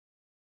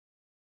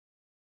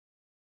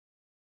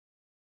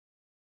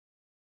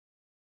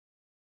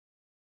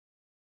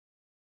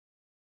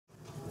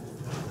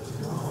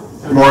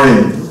Good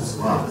morning.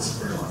 Wow, this is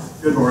very loud.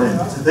 Good morning.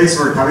 Thanks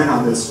for coming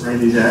on this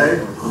rainy day.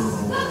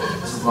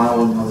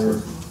 Survival another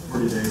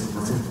 40 days of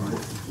rain.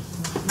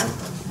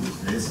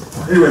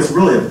 Anyway, it's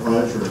really a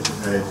pleasure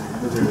today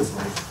to introduce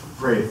my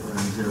great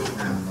friend here,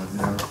 and I've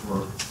known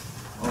for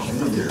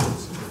many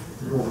years.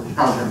 You won't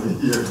count how many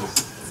years.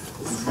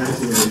 Since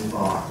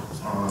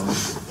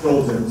 1985.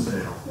 Joel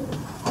Dimsdale.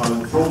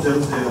 Joel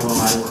Dimsdale and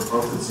I were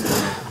both at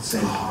at the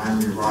same time.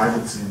 We arrived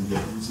at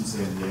UC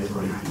San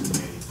Diego in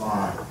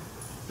 1985.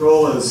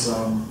 Joel is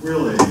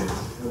really a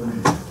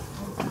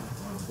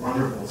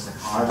wonderful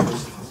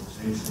psychiatrist,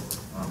 consultation,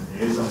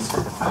 liaison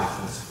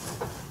psychiatrist,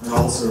 and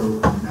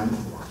also a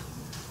mentor.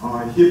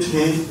 He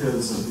obtained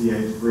his BA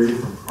degree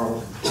from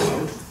Carleton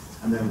College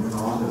and then went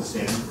on to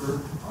Stanford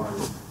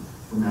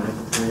for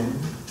medical training.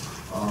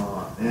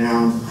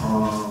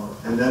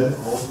 And then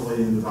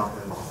ultimately ended up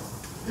at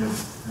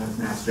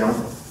Mass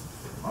General.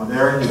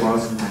 There he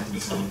was from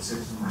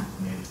 1976 to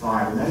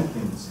 1985, and then he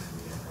came to San Diego.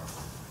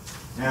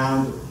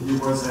 And he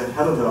was the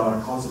head of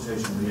the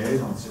consultation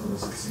liaison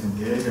service at San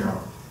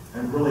Diego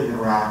and really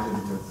interacted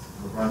with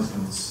the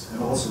residents and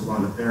also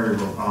run a very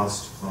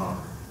robust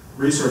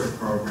research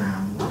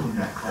program looking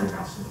at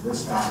cardiovascular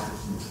risk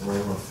factors and the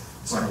role of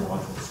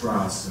psychological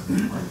stress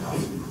and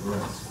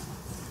cardiovascular risk.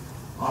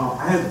 I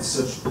had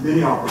such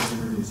many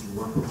opportunities to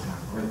work with him,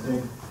 but I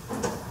think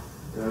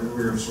that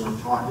we were sort of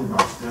talking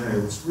about today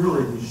was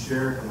really he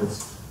shared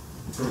his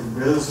sort of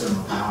wisdom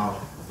about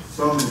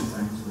so many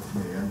things with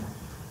me. And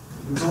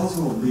he was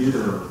also a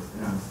leader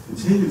and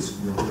continues to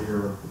be a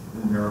leader in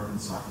the American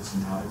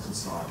Psychosomatic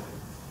Society.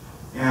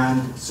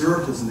 And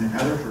served as an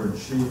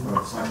editor-in-chief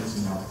of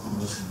Psychosomatic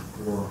Medicine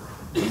for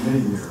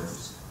many years.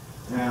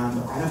 And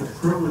I had the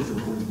privilege of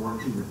really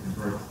working with him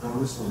very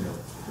closely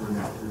during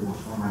that period of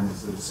time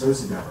as an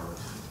associate editor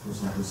for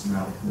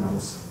Psychosomatic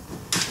Medicine,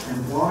 and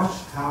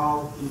watched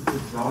how he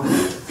could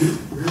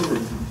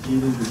really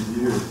competing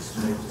reviews to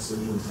make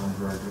decisions on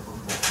very difficult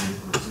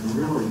papers, and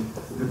really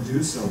could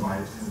do so by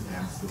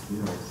advance the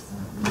field in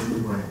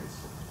many ways.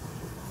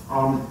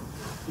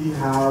 He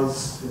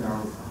has, a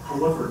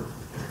prolific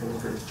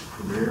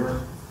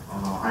career.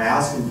 I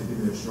asked him to give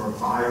me a short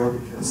bio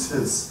because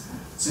his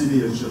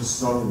CV is just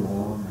so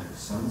long and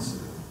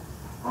extensive.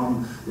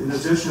 In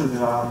addition to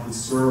that, he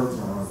served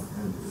as a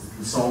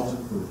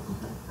consultant for the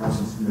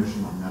President's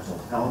Commission on Mental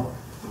Health,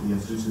 the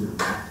Institute of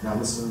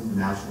Medicine, the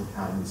National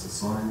Academies of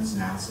Science,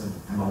 NASA,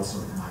 and also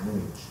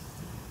NIH.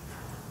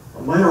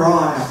 But later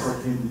on, after I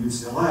came to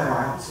UCLA,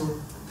 I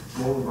also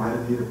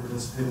invited me to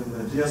participate in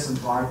the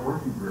DSM-5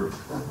 working group.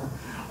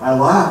 I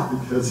laughed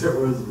because it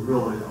was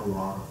really a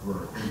lot of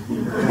work.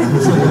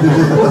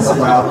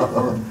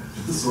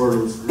 Sort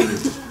of was free.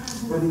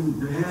 But he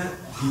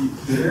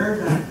dared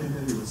that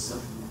committee with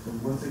such,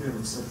 once again,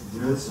 with such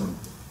wisdom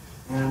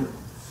and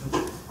such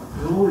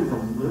ability to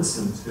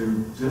listen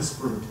to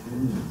disparate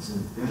opinions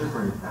and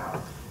integrate that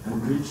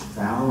and reach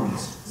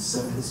balanced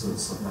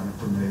synthesis of that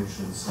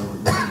information so that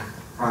we can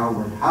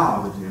proudly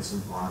have a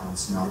DSM-5 on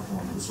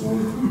somatoform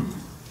disorder.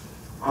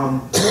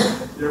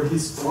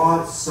 He's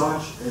brought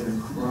such an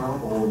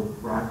incredible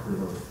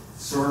record of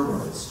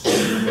service to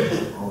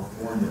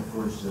California,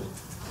 first at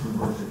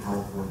University of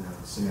California,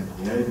 San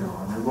Diego,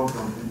 and I won't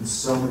go into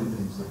so many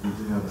things that we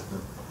did at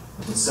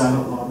the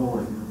Senate level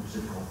at University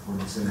of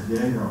California, San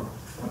Diego,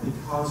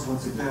 because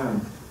once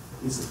again,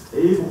 he's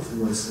able to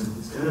listen,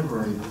 he's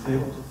integrated, he's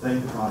able to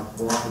think about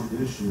broad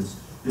issues.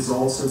 He's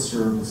also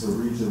served as the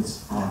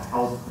Regents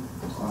Health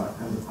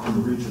on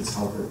the Regents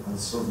Health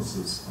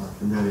Services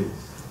Committee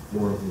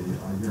for the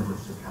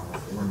University of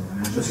California, and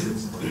I just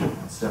recently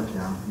stepped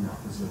down from that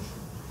position.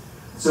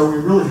 So we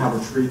really have a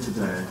treat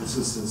today. This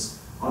is this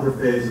other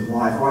phase of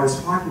life. While I was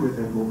talking with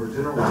him over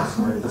dinner last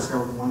night, I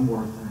discovered one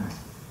more thing.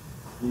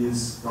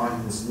 He's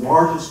gotten his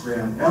largest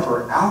grant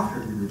ever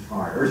after he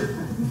retired.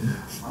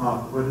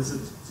 What is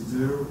it to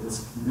do?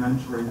 It's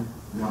mentoring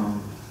young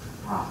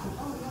faculty,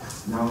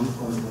 young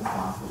clinical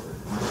faculty.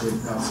 And I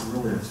think that's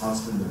really a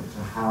testament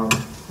to how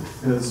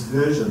his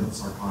vision of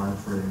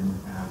psychiatry and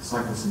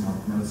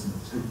psychosomatic medicine in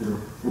particular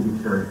will be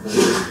carried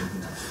forward in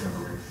the next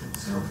generation.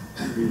 So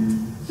we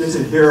get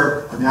to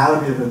hear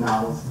anatomy of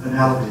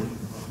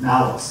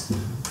Malice.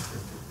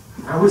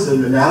 I was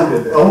in anatomy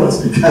of illness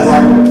because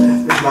I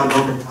was about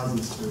Roman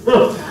cousins too.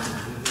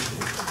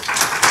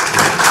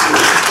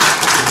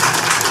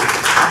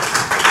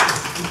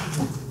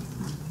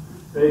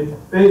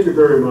 Thank you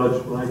very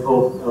much,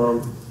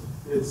 Michael.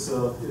 It's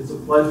a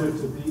pleasure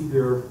to be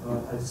here.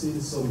 I see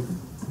some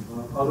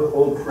other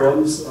old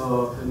friends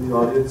in the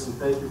audience, and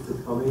thank you for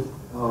coming.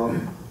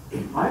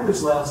 I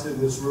was last in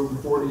this room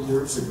 40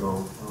 years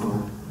ago,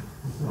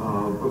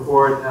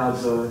 before it had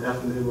the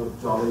eponym of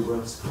Jolly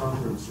West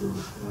Conference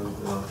Room.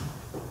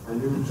 And I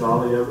knew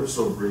Jolly ever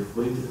so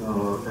briefly,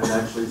 and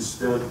actually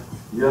spent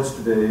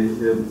yesterday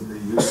in the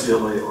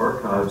UCLA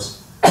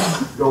archives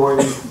going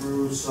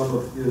through some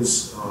of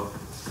his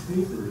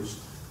papers.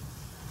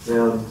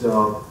 And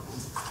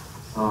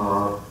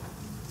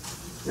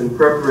in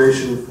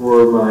preparation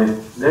for my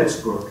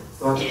next book,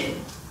 but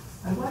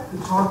I'd like to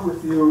talk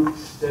with you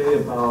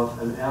today about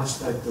an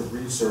aspect of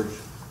research.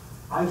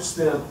 I've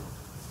spent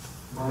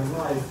my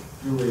life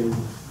doing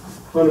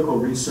clinical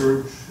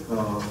research,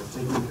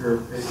 taking care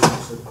of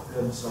patients at the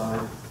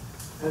bedside.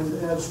 And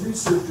as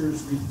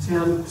researchers, we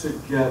tend to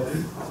get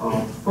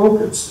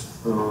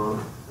focused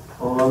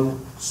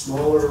on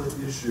smaller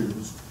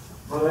issues.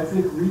 But I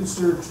think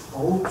research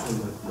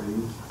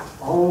ultimately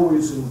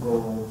always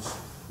involves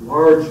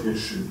large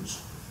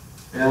issues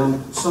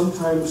and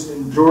sometimes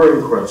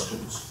enduring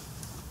questions.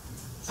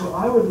 So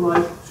I would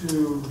like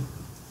to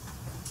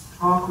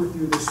talk with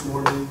you this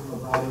morning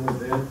about an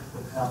event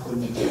that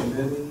happened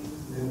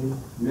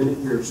many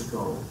years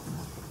ago.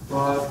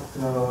 But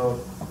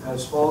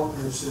as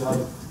Faulkner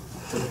said,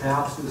 the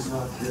past is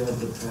not dead,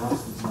 the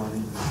past is not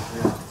even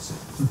past.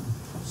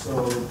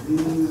 So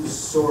these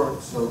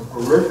sorts of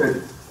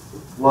horrific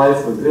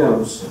life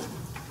events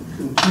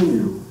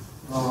continue.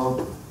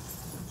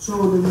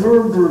 So the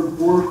Nuremberg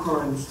War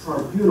Crimes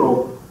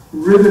Tribunal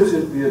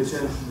riveted the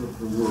attention of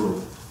the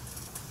world.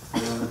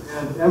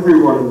 And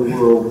everyone in the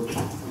world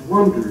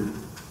wondered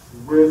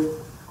with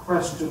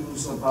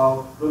questions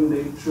about the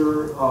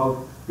nature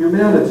of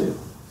humanity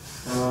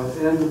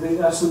and the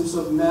essence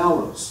of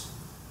malice.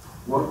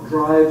 What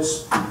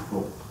drives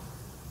people?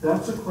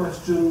 That's a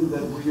question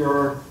that we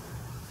are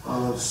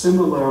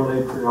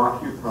similarly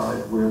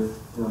preoccupied with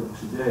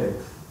today.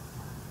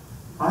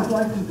 I'd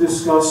like to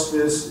discuss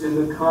this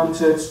in the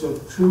context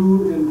of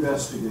two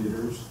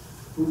investigators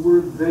who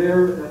were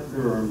there at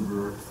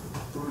Nuremberg,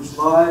 whose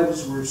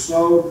lives were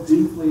so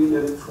deeply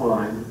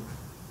entwined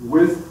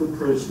with the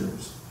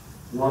prisoners.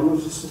 One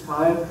was a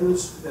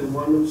psychiatrist and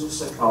one was a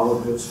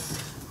psychologist.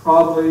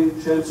 Probably,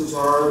 chances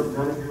are,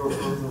 none of you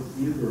have heard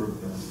of either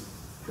of them,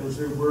 because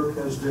their work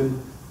has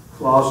been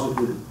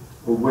closeted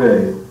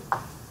away.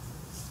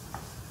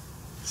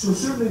 So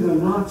certainly the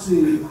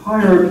Nazi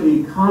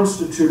hierarchy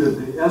constituted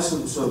the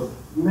essence of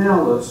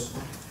malice.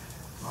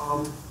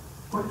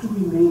 What do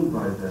we mean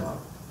by that?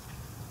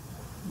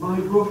 My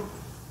book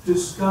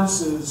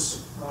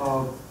discusses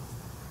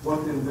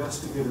what the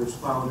investigators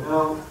found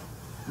out,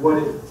 what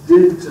it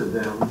did to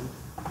them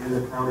in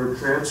a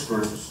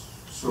counter-transference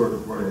sort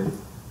of way,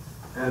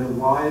 and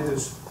why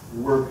this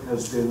work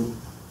has been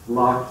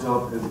locked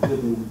up and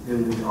hidden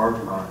in the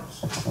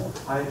archives.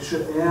 I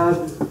should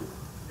add,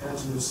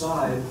 as an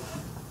aside,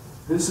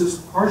 this is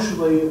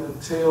partially a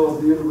tale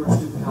of the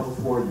University of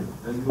California,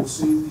 and you'll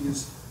see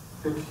these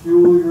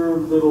peculiar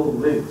little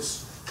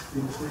links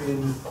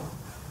between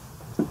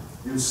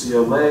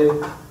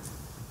UCLA,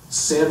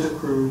 Santa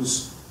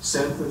Cruz,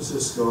 San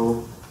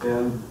Francisco,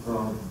 and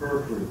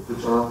Berkeley,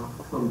 which I'll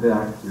come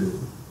back to.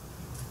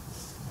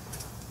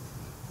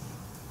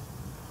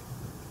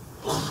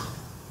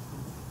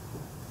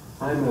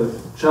 I'm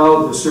a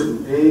child of a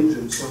certain age,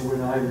 and so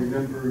when I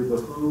remember The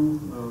Who,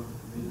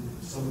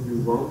 some of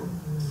you won't.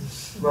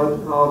 But,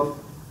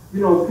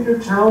 you know, Peter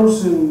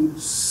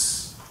Townsend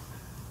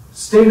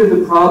stated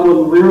the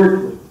problem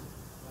lyrically.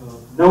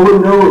 No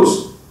one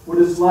knows what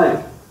it's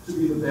like to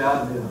be the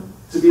bad man,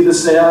 to be the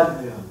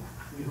sad man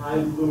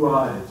behind blue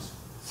eyes.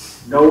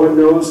 No one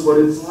knows what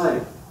it's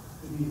like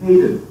to be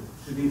hated,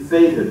 to be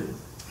fated,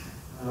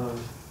 to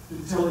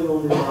be telling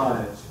only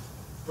lies.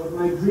 But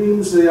my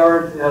dreams, they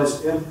aren't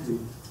as empty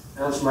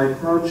as my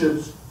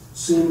conscience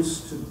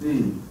seems to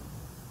be.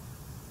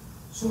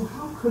 So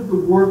how could the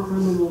war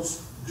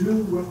criminals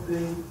do what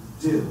they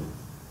did?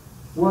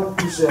 What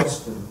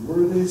possessed them?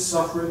 Were they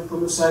suffering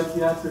from a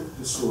psychiatric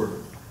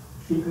disorder?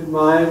 Keep in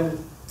mind,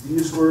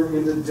 these were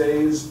in the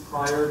days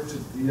prior to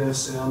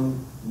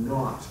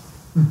DSM-naught.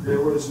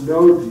 There was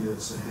no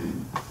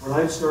DSM. When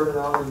I started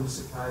out in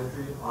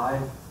psychiatry,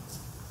 I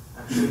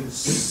actually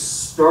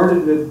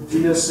started with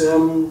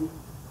DSM.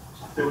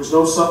 There was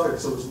no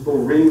suffix, it was a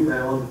little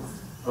ring-bound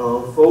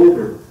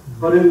folder.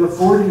 But in the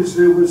 40s,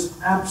 there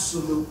was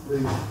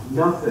absolutely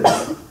nothing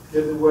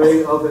in the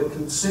way of a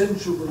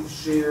consensually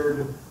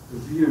shared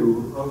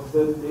view of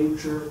the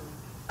nature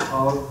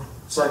of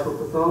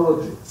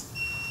psychopathology.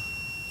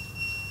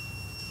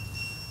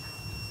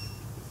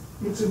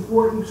 It's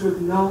important to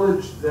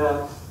acknowledge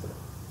that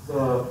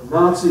the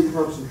Nazi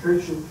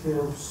concentration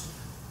camps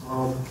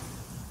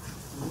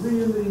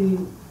really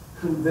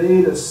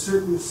conveyed a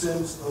certain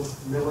sense of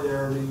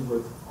familiarity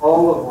with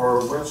all of our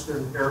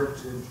Western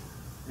heritage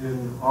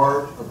in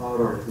art, about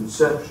our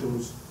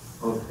conceptions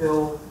of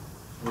hell,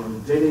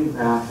 dating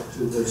back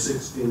to the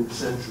 16th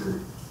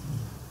century.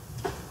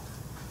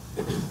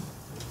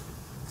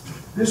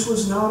 This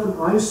was not an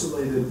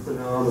isolated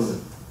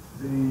phenomenon.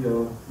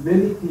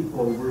 Many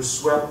people were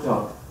swept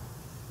up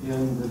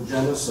in the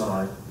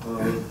genocide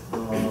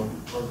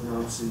of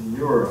Nazi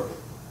Europe.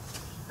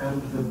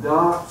 And the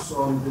dots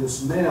on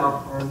this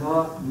map are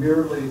not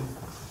merely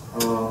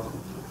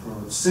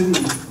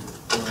city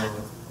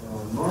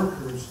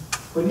markers,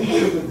 but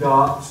each of the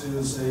dots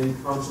is a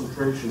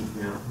concentration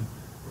camp.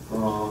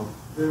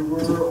 There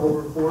were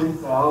over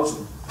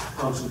 40,000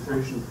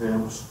 concentration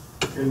camps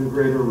in the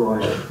Greater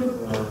Reich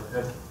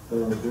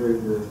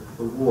during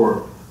the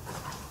war.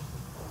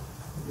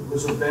 It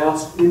was a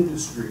vast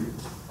industry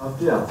of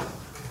death.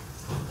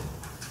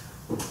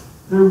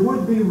 There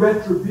would be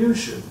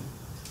retribution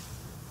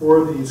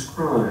for these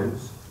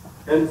crimes,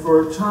 and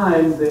for a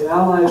time the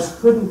Allies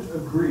couldn't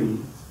agree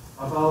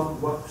about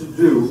what to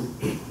do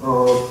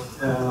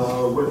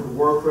with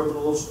war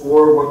criminals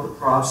or what the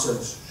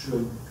process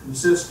should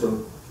consist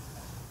of.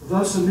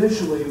 Thus,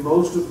 initially,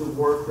 most of the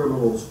war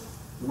criminals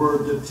were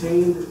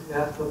detained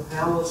at the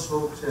Palace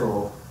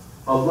Hotel,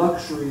 a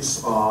luxury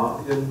spa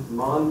in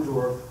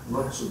Mondorf,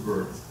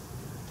 Luxembourg,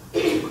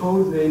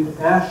 codenamed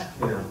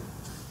Ashcan.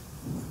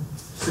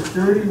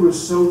 Security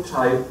was so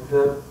tight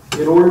that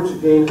in order to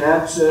gain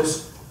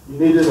access, you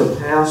needed a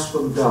pass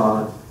from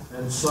God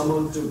and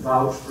someone to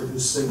vouch for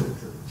his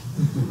signature.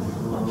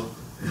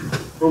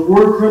 The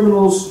war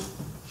criminals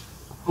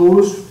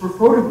posed for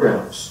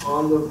photographs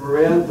on the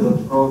veranda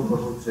of the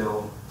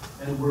hotel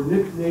and were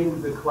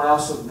nicknamed the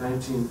Class of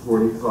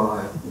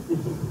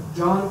 1945.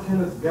 John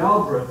Kenneth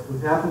Galbraith, who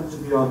happened to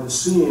be on the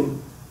scene,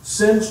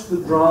 sensed the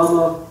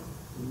drama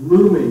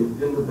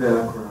looming in the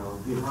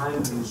background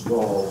behind these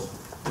walls.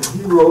 And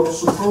he wrote,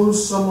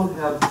 suppose someone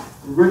had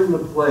written a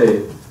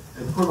play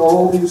and put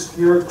all these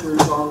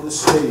characters on the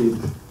stage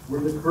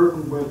where the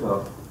curtain went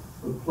up.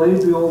 The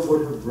playbill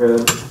would have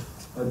read,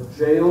 A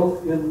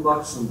Jail in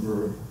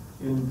Luxembourg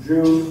in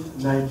June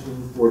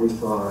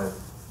 1945.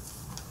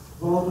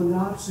 While the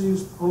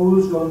Nazis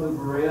posed on the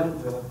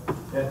veranda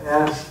at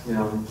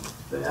Ashcan,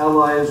 the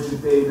Allies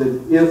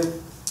debated if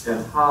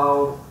and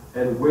how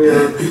and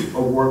where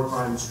a war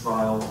crimes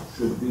trial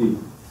should be.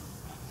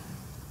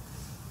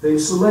 They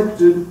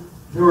selected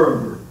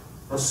Nuremberg,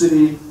 a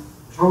city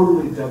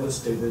totally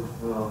devastated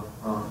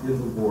in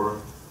the war,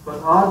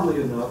 but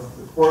oddly enough,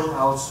 the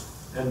courthouse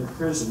and the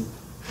prison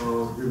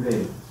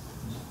remained.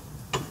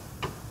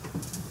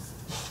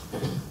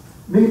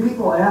 Many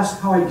people ask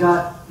how I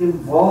got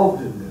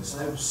involved in this.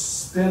 I've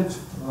spent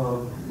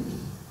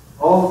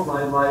all of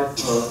my life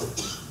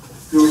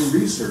doing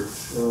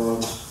research.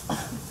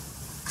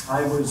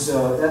 I was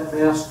at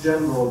Mass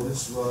General,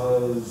 this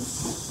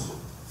was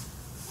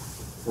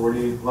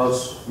 40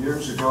 plus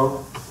years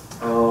ago,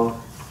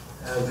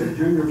 as a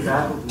junior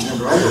faculty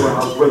member. I don't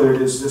know whether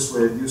it is this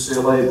way at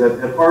UCLA, that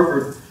at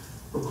Harvard,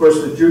 of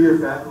course, the junior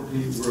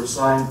faculty were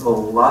assigned the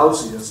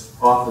lousiest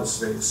office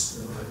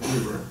space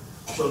anywhere.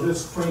 So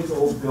this quaint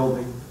old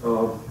building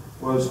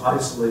was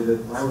isolated,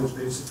 and I was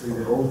basically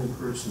the only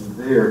person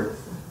there.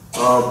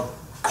 I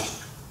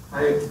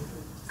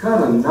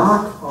got a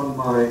knock on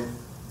my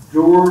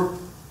door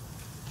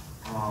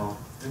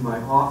in my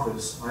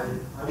office. I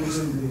was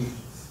in the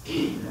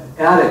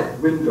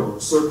attic window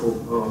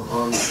circled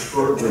on the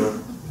photograph.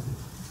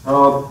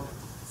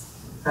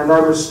 And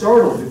I was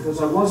startled because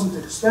I wasn't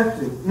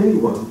expecting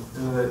anyone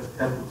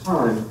at the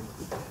time.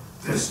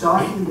 A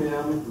stocky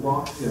man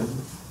walked in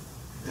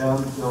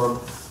and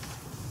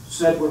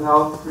said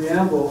without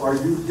preamble, "Are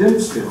you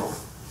Dimsdale?"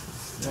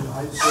 And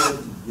I said,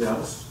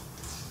 "Yes."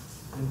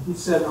 And he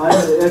said, "I'm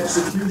an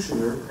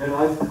executioner and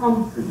I've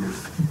come for you."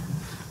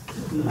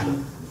 He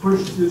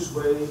pushed his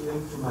way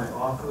into my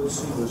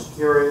office. He was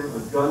carrying a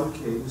gun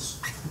case,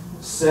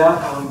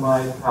 sat on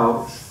my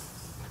couch,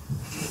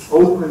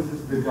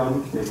 opened the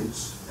gun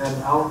case,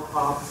 and out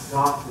popped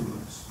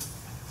documents.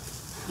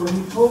 What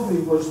he told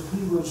me was that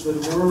he was the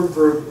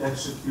Nuremberg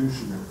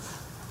executioner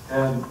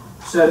and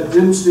said,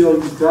 "Dimsdale,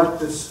 you've got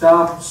to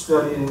stop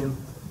studying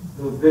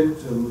the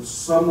victims.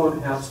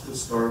 Someone has to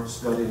start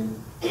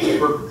studying the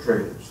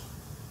perpetrators."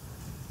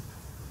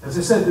 As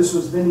I said, this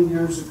was many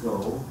years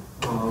ago.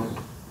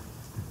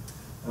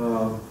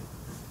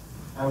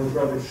 I was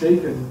rather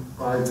shaken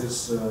by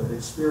this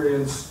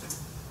experience,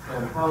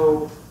 and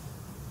how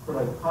could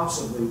I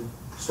possibly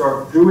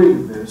start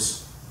doing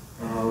this,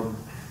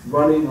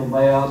 running a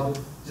lab?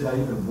 Did I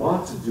even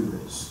want to do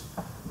this?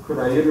 Could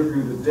I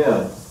interview the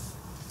dead?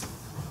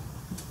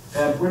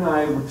 And when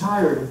I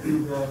retired a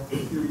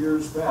few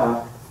years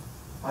back,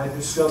 I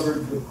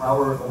discovered the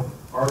power of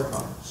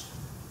archives.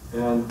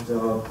 And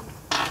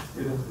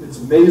it's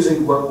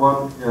amazing what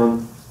one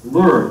can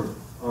learn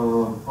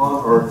on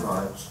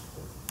archives.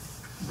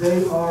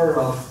 They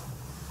are,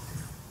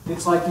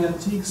 it's like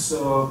Antiques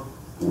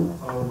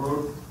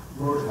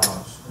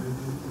Roadhouse,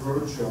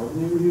 Roadshow.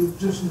 You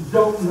just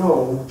don't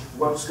know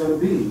what's going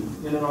to be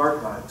in an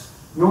archive.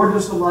 Nor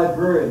does the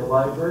librarian. The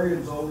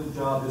librarian's only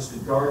job is to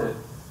guard it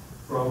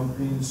from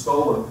being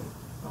stolen.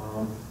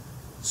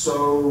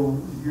 So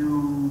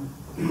you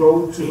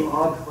go to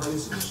odd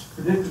places,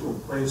 predictable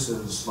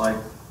places like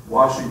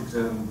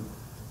Washington,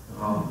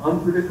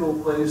 unpredictable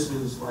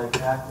places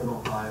like Akron,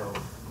 Ohio,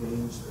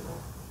 Gainesville.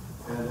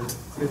 And it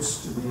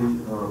gets to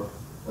be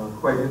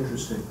quite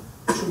interesting.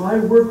 So my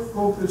work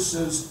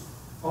focuses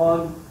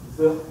on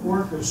the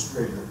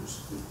orchestrators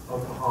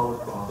of the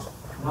Holocaust,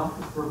 not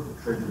the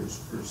perpetrators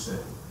per se.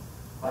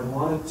 I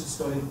wanted to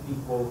study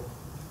people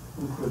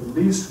who could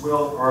least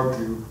well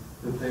argue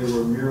that they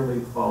were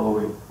merely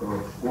following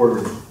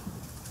orders.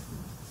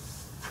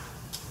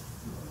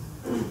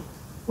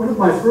 One of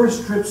my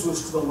first trips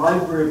was to the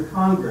Library of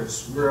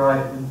Congress, where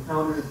I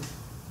encountered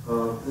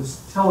this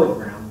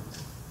telegram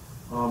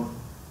The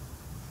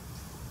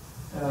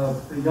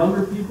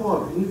younger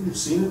people, have any of you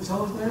seen a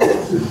telegram?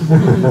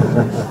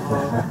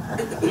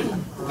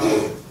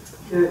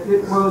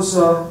 It was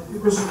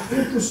an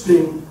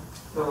interesting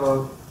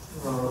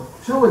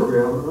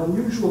telegram, an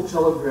unusual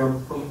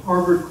telegram from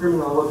Harvard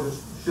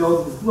criminologist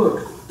Sheldon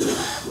Fluke.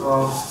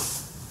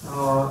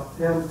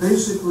 And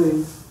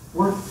basically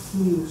what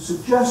he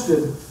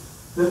suggested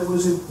that it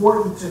was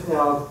important to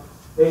have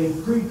a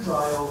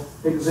pre-trial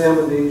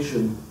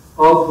examination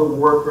of the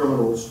war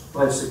criminals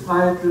by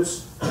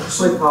psychiatrists,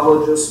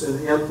 psychologists,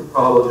 and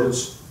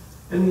anthropologists.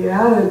 And he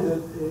added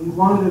that he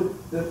wanted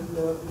that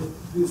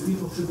these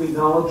people should be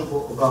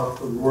knowledgeable about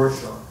the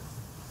Rorschach.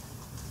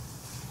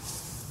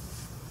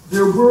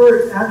 There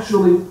were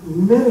actually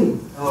many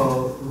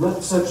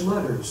such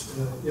letters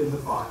in the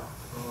file.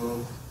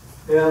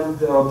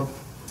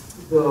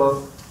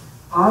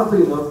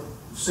 Oddly enough,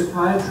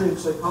 psychiatry and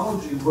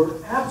psychology were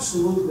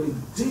absolutely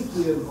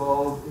deeply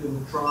involved in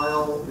the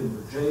trial, in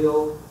the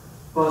jail,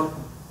 but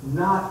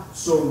not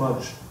so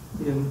much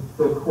in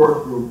the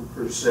courtroom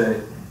per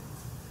se.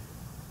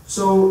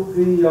 So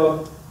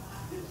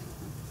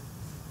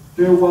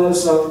there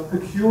was a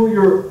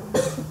peculiar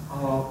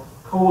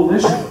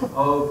coalition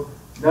of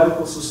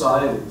medical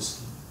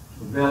societies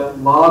that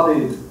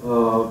lobbied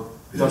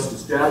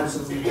Justice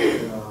Jackson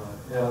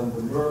and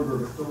the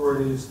Nuremberg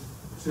authorities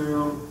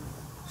to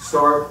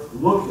start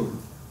looking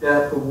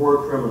at the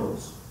war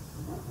criminals.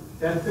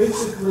 And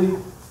basically,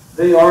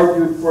 they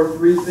argued for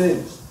three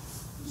things: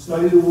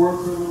 study the war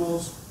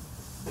criminals,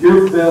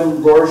 give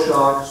them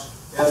Rorschachs,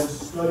 and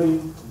study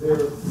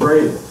their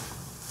brain.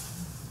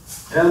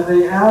 And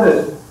they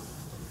added,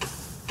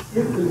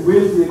 if and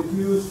when the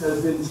accused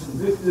has been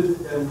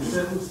convicted and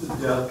sentenced to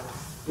death,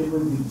 it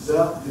would be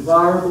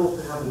desirable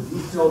to have a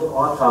detailed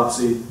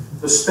autopsy,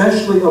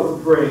 especially of the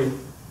brain.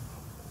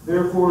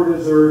 Therefore, it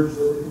is urged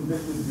that the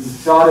convicted be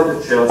shot in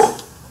the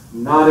chest,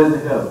 not in the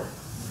head.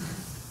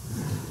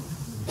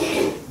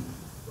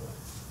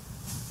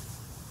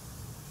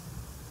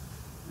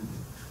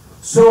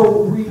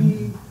 So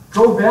we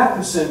go back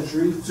a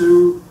century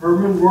to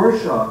Herman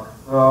Rorschach.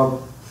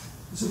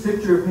 It's a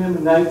picture of him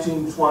in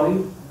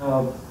 1920.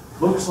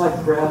 Looks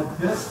like Brad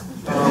Pitt.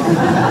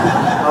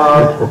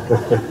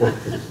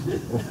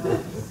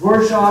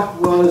 Rorschach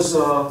was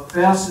a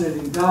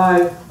fascinating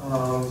guy.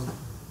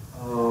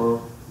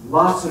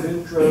 Lots of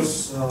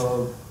interests,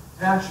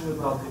 passionate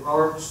about the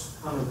arts,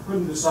 kind of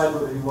couldn't decide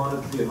whether he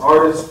wanted to be an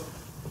artist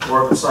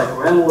or a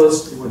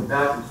psychoanalyst. He went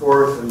back and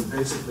forth and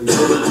basically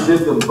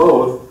did them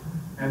both.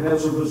 And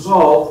as a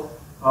result,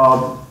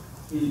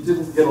 he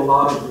didn't get a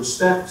lot of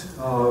respect.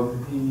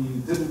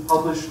 He didn't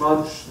publish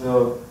much.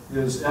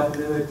 His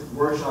epidemic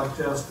Rorschach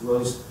test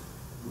was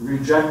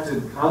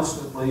rejected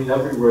constantly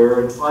everywhere,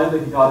 and finally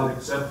he got it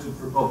accepted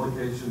for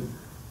publication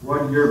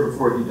 1 year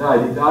before he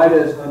died. He died,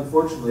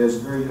 unfortunately, as a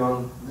very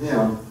young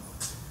man.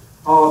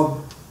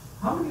 How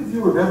many of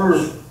you have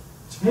ever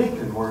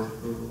taken or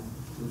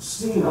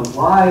seen a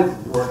live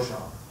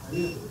Rorschach?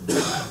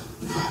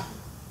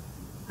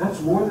 That's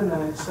more than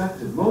I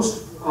expected.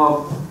 Most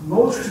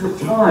of the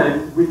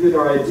time, we get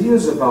our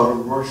ideas about a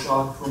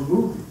Rorschach from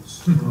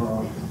movies.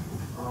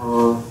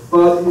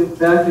 But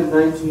back in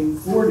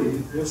 1940,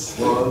 this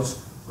was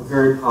a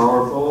very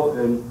powerful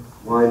and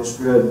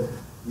widespread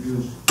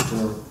used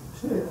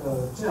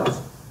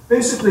test.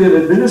 Basically, in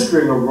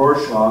administering a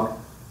Rorschach,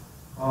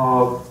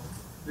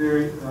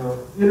 the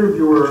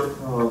interviewer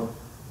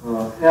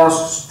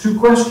asks two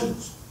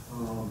questions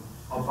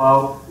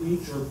about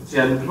each of the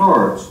 10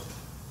 cards.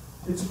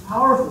 It's a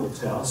powerful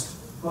test,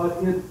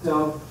 but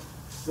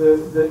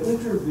the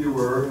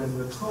interviewer and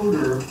the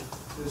coder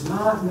is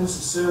not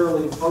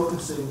necessarily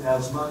focusing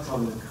as much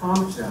on the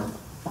content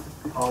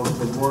of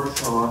the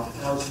Rorschach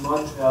as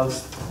much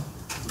as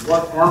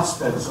what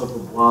aspects of the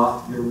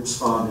blot you're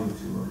responding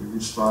to. Are you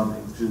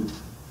responding to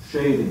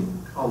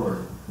shading,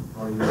 color?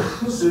 Are you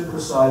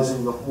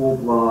synthesizing the whole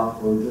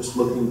blot or just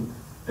looking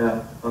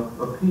at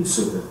a piece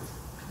of it?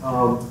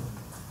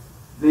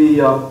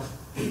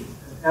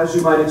 As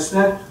you might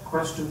expect,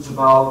 questions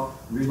about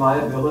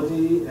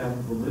reliability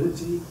and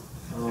validity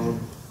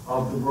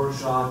of the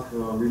Rorschach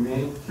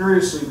remain.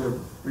 Curiously, the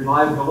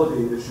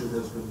reliability issue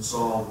has been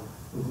solved.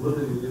 The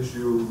validity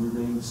issue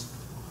remains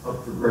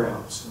up for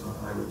grabs,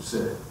 I would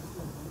say.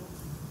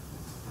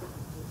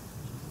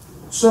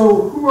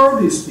 So, who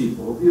are these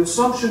people? The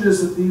assumption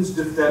is that these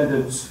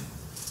defendants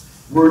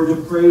were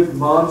depraved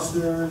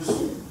monsters,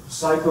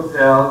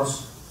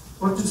 psychopaths.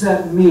 What does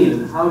that mean,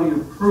 and how do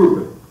you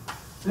prove it?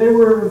 They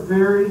were a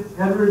very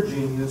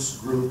heterogeneous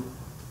group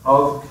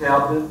of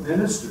cabinet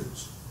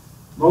ministers.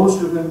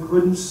 Most of them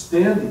couldn't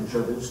stand each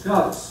other's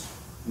guts,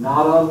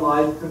 not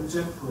unlike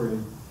contemporary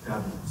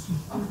cabinets.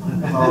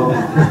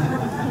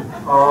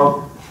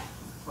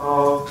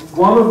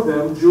 One of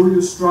them,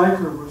 Julius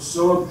Streicher, was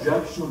so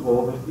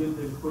objectionable that he had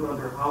been put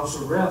under house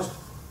arrest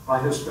by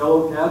his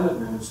fellow cabinet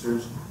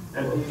ministers,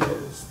 and he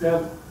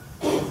spent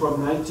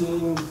from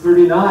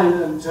 1939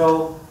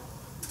 until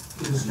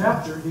his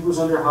capture, he was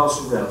under house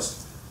arrest.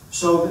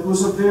 So it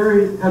was a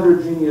very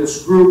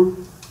heterogeneous group.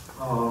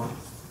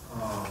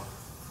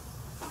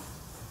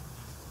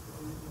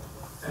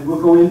 and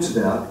we'll go into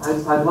that.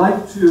 I'd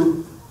like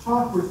to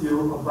talk with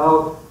you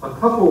about a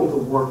couple of the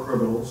war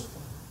criminals,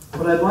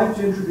 but I'd like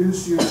to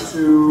introduce you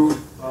to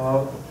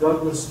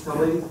Douglas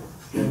Kelly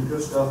and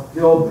Gustav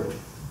Gilbert.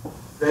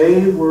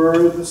 They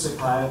were the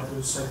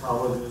psychiatrists,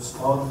 psychologists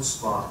on the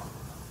spot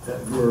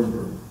at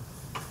Nuremberg.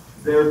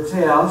 Their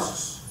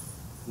tasks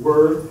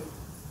were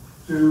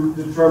to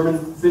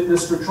determine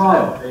fitness for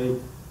trial, a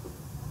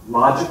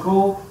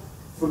logical,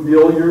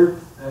 familiar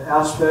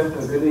aspect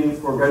of any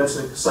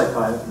forensic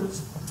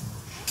psychiatrist.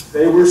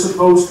 They were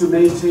supposed to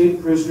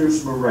maintain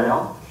prisoners'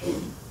 morale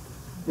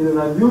in an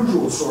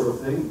unusual sort of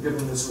thing,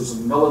 given this was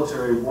a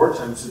military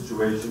wartime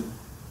situation.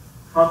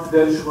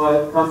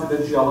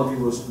 Confidentiality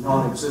was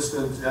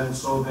non-existent, and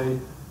so they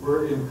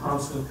were in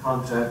constant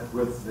contact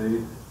with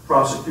the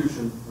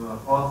prosecution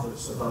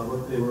office about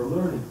what they were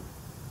learning.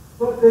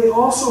 But they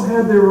also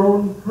had their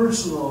own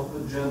personal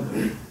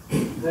agenda.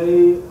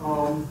 They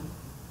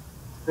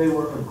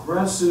were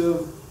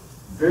aggressive,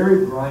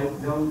 very bright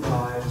young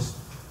guys,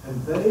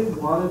 and they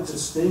wanted to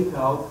stake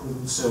out for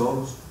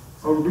themselves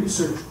a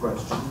research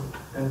question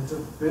and to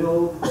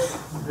build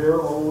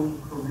their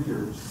own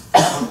careers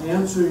on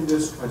answering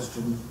this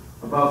question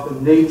about the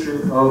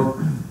nature of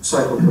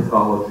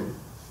psychopathology.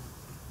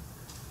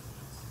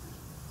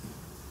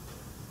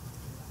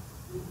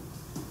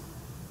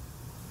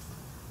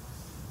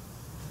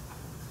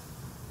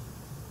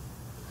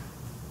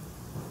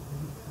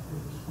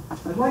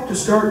 I'd like to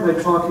start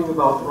by talking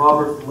about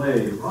Robert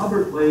Ley.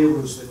 Robert Ley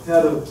was the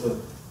head of the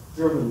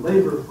German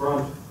Labor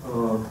Front.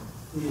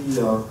 He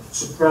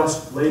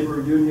suppressed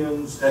labor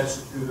unions,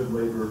 executed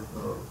labor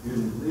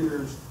union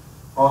leaders,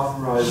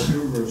 authorized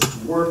numerous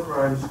war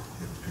crimes.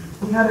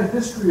 He had a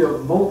history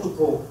of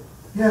multiple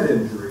head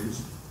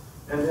injuries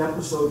and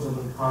episodes of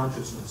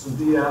unconsciousness.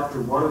 Indeed,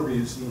 after one of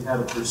these, he had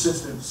a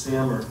persistent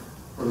stammer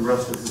for the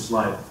rest of his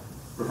life,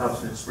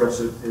 perhaps an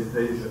expressive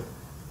aphasia.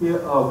 He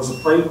was a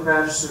plane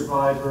crash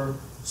survivor,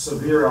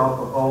 severe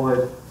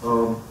alcoholic.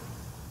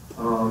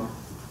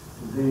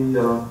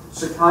 The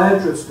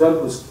psychiatrist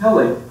Douglas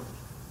Kelly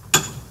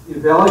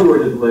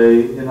evaluated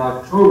Ley in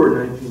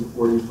October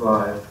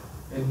 1945,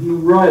 and he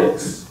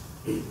writes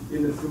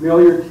in the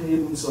familiar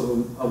cadence of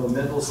a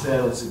mental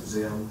status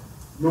exam,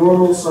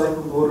 normal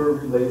psychomotor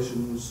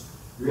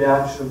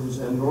reactions,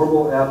 and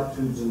normal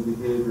attitudes and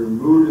behavior.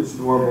 Mood is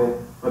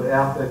normal, but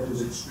affect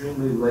is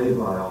extremely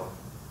labile.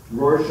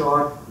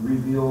 Rorschach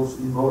reveals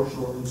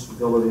emotional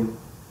instability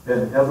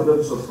and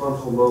evidence of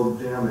frontal lobe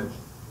damage.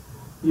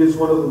 He is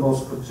one of the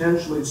most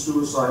potentially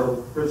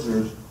suicidal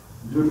prisoners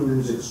due to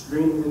his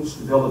extreme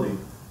instability,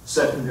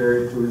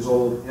 secondary to his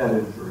old head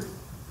injury.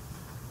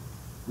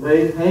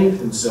 Ley hanged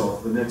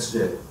himself the next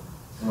day.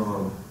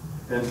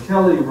 And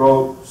Kelly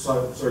wrote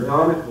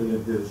sardonically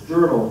in his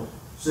journal,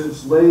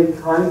 since Ley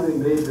kindly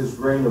made his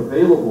brain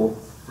available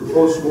for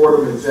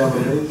post-mortem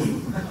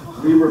examination,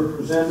 we were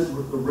presented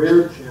with the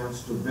rare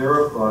chance to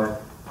verify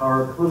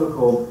our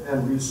clinical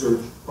and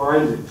research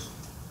findings.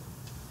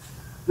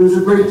 There's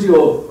a great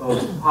deal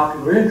of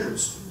popular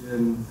interest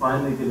in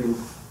finally getting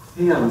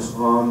hands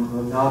on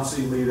a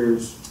Nazi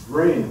leader's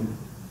brain.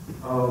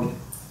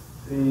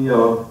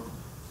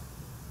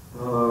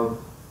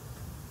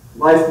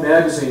 Life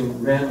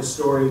magazine ran a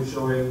story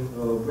showing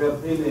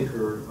Reb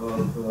Haymaker,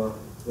 of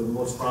the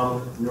most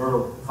prominent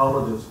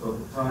neuropathologist of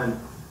the time,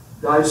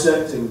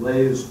 dissecting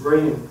Ley's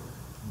brain.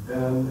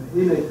 And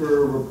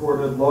Haymaker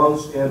reported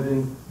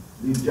long-standing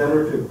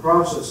degenerative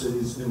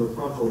processes in the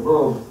frontal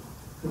lobe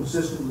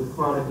consistent with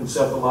chronic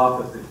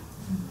encephalopathy.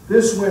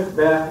 This went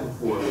back and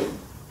forth,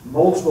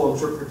 multiple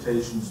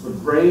interpretations. The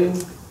brain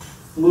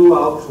flew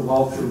out to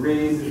Walter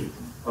Reed,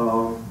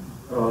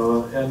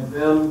 and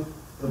then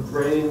the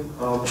brain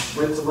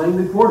went to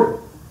Langley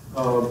Porter.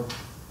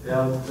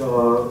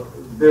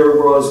 There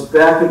was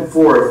back and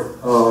forth.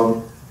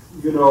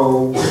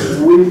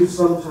 We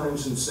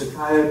sometimes in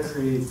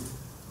psychiatry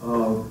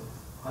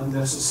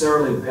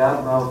unnecessarily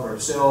badmouth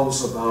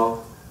ourselves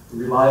about the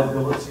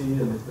reliability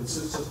and the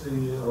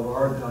consistency of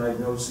our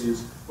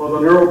diagnoses. Well, the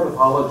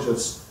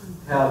neuropathologists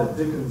had a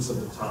Dickens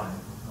of the time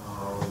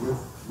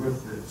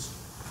with this.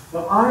 The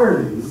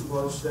irony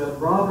was that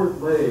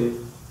Robert Ley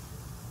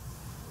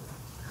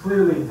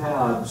clearly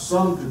had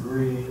some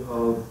degree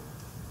of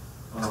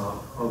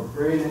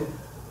brain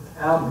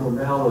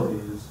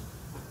abnormalities,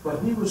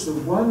 but he was the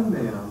one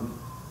man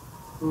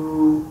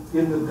who,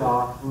 in the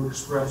dock, who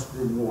expressed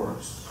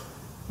remorse.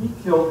 He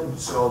killed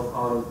himself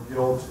out of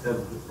guilt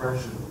and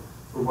depression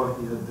for what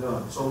he had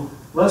done. So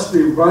lest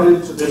we run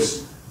into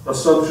this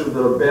assumption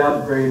that a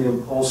bad brain,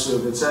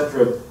 impulsive,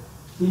 etc.,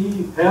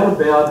 he had a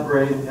bad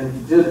brain and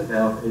he did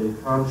have a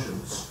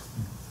conscience.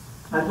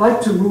 I'd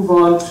like to move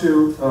on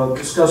to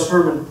discuss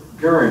Hermann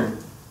Goering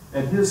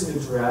and his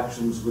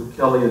interactions with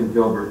Kelly and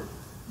Gilbert.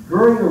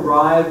 Goering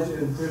arrived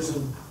in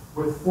prison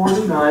with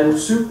 49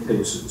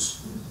 suitcases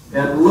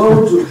and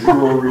loads of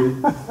jewelry,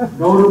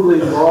 notably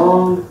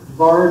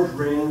large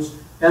rings,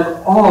 and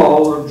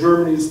all of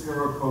Germany's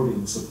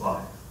paracodeine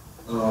supply.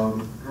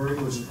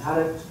 Goering was an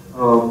addict,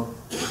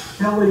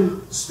 Kelly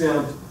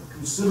spent a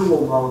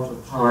considerable amount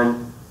of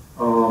time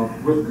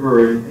with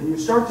Goering, and you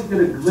start to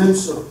get a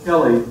glimpse of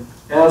Kelly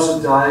as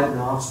a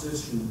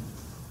diagnostician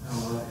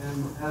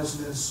and as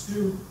an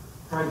astute,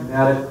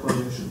 pragmatic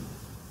clinician.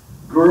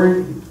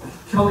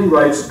 Kelly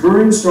writes,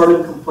 Goering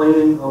started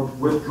complaining of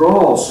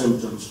withdrawal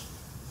symptoms.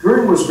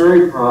 Goering was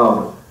very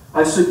proud.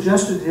 I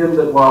suggested to him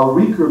that while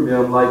weaker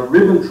men like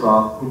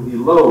Ribbentrop, whom he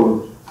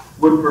loathed,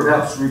 would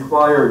perhaps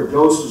require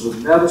doses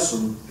of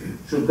medicine,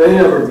 should they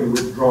ever be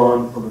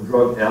withdrawn from a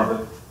drug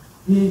habit,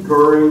 he,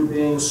 Goering,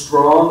 being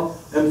strong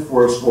and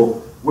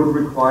forceful, would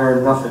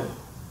require nothing.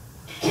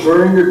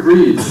 Goering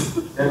agreed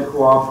and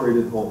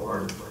cooperated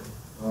wholeheartedly.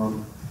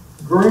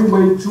 Goering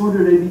weighed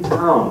 280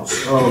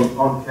 pounds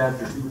on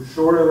capture. He was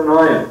shorter than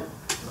I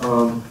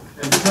am.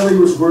 And Kelly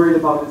was worried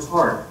about his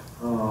heart.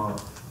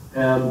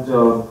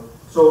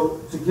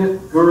 So to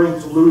get Goering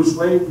to lose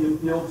weight, he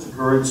appealed to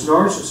Goering's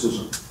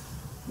narcissism.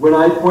 When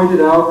I pointed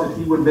out that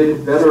he would make a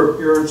better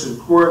appearance in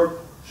court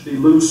should he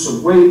lose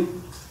some weight,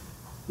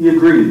 he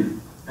agreed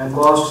and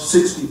lost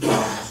 60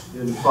 pounds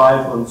in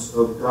 5 months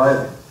of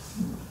dieting.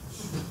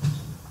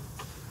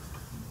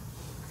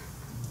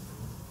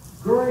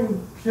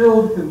 Goering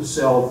killed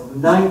himself the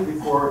night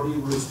before he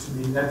was to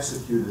be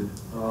executed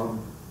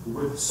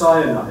with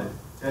cyanide,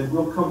 and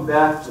we'll come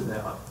back to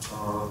that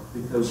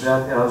because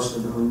that has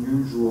an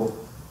unusual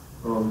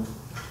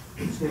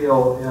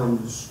tale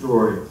and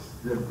story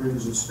that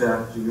brings us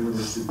back to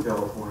University of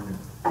California.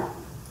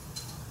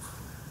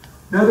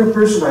 Another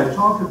person I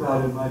talk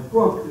about in my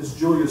book is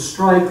Julius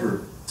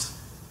Streicher.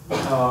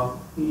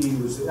 He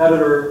was the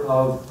editor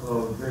of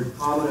a very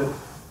prominent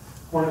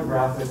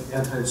pornographic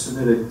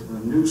anti-Semitic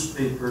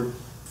newspaper.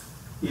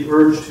 He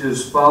urged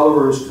his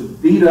followers to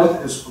beat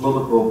up his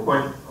political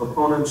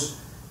opponents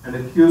and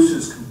accuse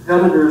his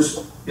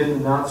competitors in the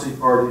Nazi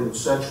Party of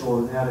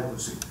sexual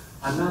inadequacy.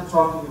 I'm not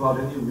talking about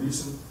any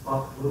recent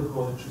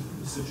political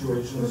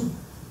situations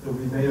that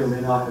we may or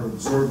may not have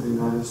observed in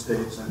the United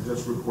States. I'm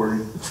just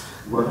reporting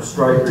what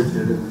Streicher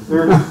did in the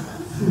 30s.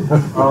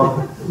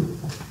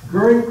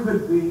 Goering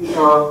could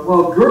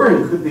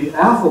be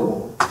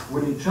affable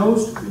when he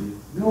chose to be.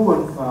 No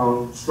one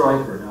found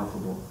Streicher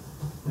affable.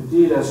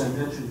 Indeed, as I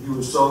mentioned, he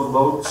was so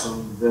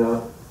loathsome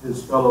that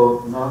his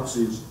fellow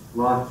Nazis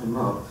locked him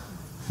up.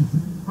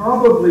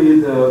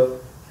 Probably the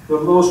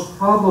most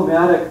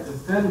problematic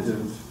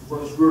defendant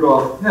was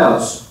Rudolf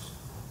Hess,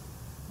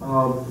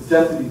 the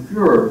deputy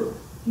Fuhrer.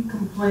 He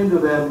complained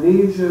of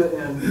amnesia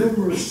and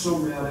numerous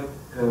somatic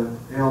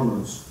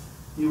ailments.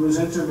 He was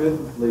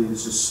intermittently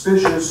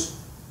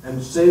suspicious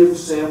and saved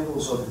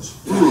samples of his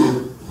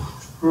food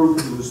to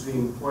prove he was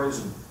being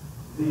poisoned.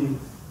 The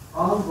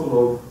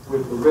envelope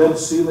with the red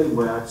sealing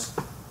wax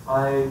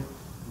I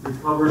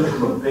recovered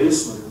from a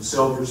basement in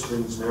Silver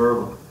Springs,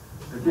 Maryland.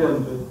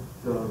 Again,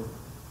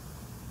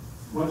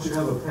 once you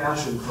have a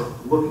passion for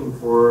looking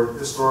for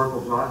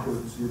historical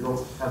documents, you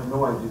have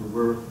no idea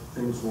where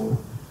things will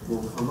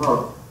come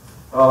up.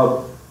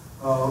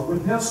 When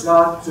Hess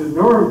got to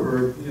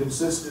Nuremberg, he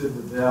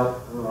insisted that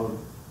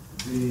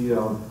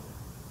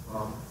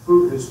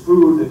his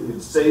food that he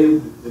had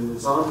saved in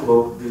his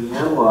envelope be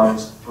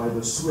analyzed by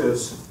the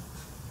Swiss,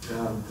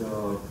 and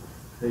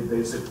they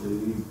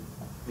basically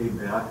came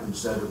back and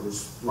said it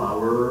was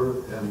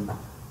flour and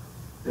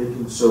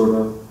baking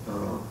soda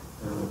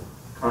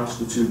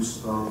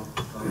constitutes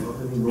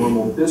any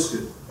normal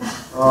biscuit.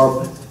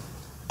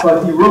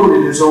 But he wrote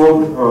in his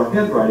own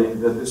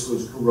handwriting that this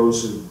was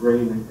corrosive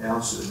grain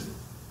acid.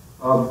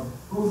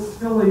 Both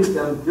Kelly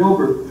and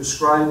Gilbert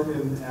described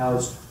him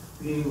as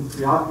being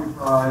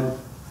preoccupied,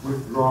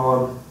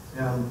 withdrawn,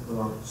 and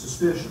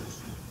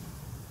suspicious.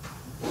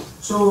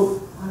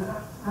 So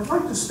I'd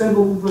like to spend a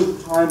little bit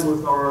of time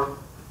with our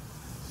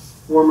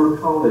former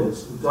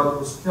colleagues,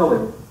 Douglas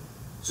Kelly.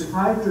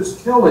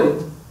 Psychiatrist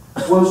Kelly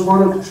was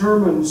one of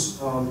Terman's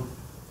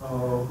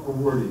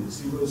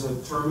awardees. He was a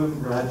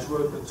Terman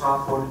graduate, the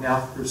top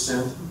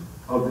 0.5%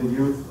 of the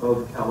youth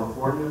of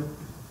California.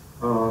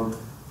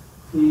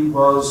 He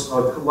was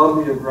a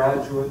Columbia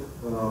graduate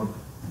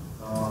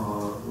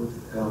with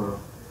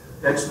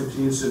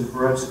expertise in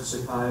forensic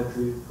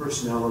psychiatry,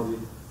 personality,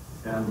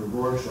 and the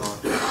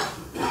Rorschach.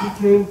 He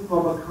came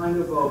from a kind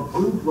of a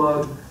blue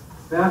blood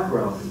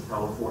background in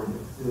California.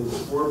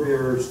 His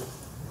forebears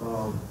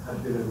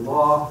had been in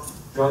law,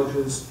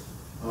 judges.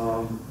 He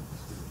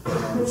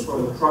was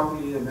from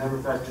Truckee, and matter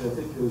of fact, I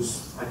think it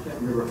was, I can't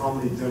remember how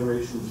many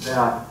generations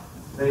back,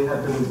 they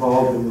had been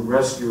involved in the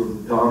rescue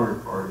of the Donner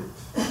Party.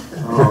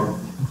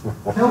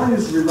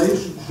 Kelly's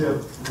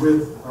relationship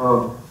with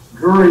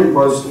Goering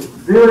was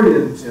very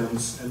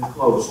intense and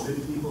close.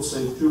 Many people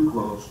say too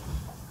close.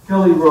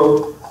 Kelly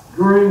wrote,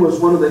 Goering was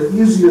one of the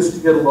easiest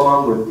to get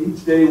along with.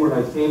 Each day when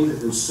I came to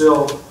his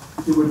cell,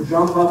 he would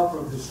jump up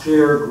from his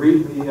chair,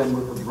 greet me, and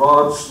with a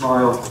broad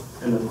smile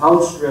and an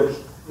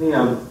outstretched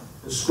hand,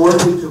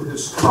 escort me to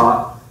his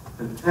cot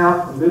and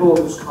tap the middle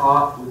of his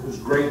cot with his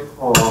great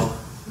paw.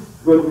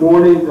 Good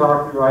morning,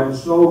 doctor. I'm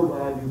so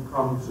glad you've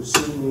come to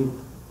see me.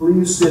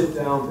 Please sit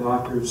down,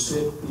 doctor.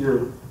 Sit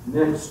here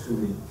next to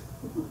me.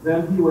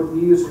 Then he would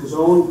ease his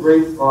own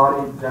great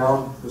body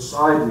down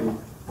beside me,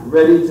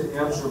 ready to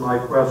answer my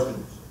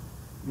questions.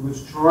 He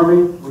was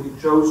charming when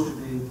he chose to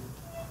be,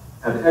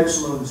 had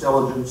excellent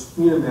intelligence,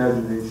 keen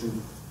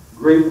imagination,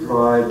 great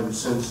drive, and a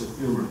sense of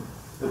humor.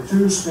 The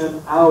two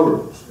spent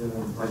hours,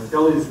 by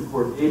Kelly's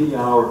report, 80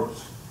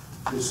 hours,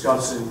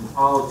 discussing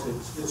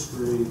politics,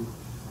 history,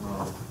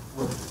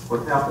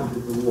 what happened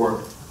in the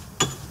war.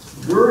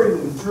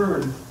 Goering, in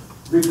turn,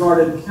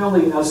 regarded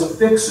Kelly as a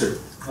fixer,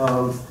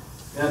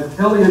 and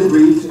Kelly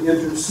agreed to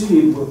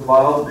intercede with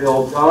Wild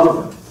Bill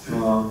Donovan,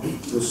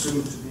 the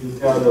soon-to-be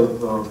head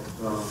of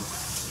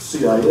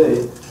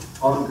CIA,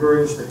 on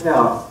Goering's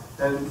behalf.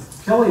 And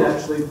Kelly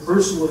actually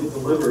personally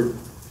delivered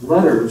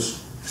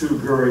letters to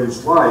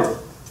Goering's wife.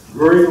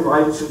 Goering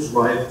writes his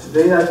wife,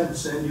 "Today I can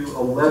send you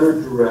a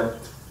letter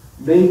direct.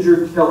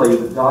 Major Kelly,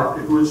 the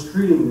doctor who is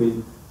treating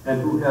me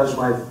and who has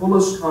my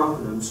fullest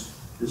confidence,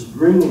 is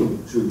bringing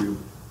it to you.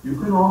 You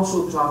can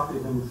also talk to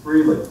him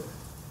freely."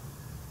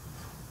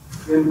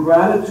 In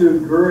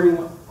gratitude, Goering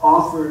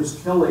offers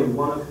Kelly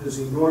one of his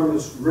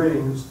enormous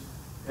rings,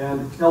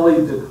 and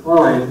Kelly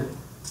declined.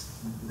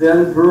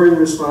 Then Goering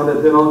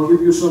responded, "Then I'll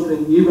give you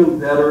something even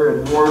better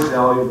and more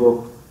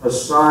valuable, a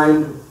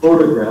signed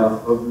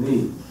photograph of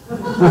me."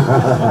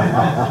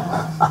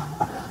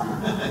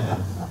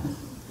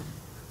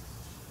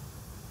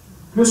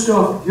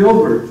 Gustav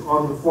Gilbert,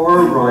 on the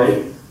far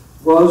right,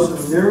 was an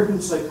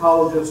American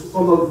psychologist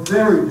from a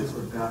very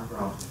different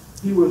background.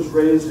 He was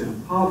raised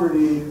in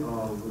poverty,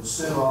 was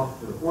sent off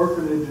to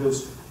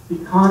orphanages. He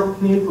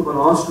came from an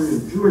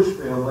Austrian Jewish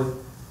family,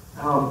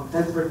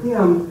 and for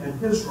him and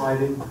his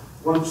writing,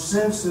 one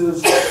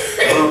senses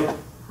the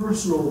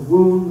personal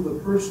wound, the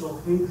personal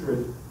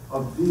hatred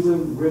of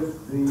dealing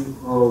with the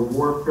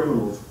war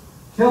criminals.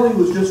 Kelly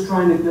was just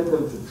trying to get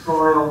them to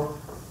trial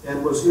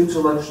and was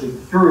intellectually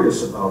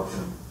curious about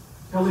them.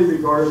 Kelly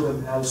regarded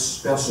them as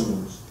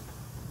specimens.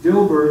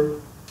 Gilbert,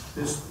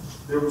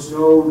 there was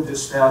no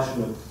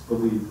dispassionate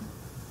belief.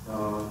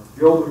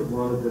 Gilbert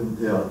wanted them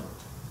dead.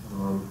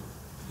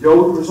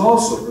 Gilbert was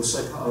also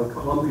a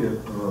Columbia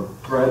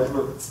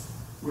graduate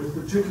with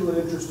particular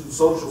interest in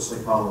social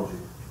psychology.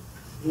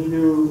 He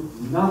knew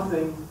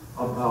nothing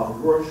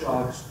about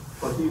Rorschach's,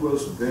 but he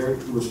was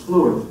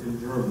fluent in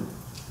German.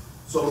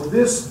 So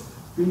this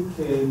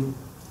became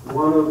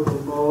one of the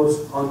most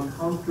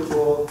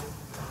uncomfortable,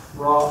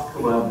 fraught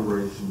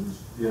collaborations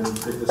in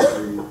the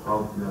history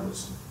of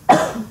medicine.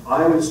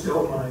 I always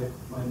tell my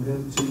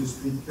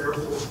mentees, be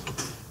careful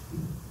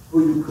who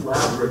you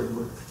collaborate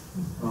with.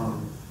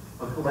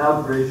 A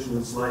collaboration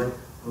is like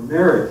a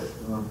marriage.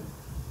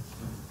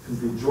 It can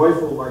be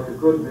joyful like a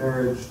good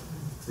marriage.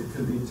 It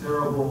can be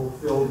terrible,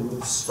 filled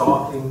with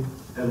stalking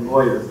and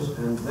lawyers.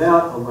 And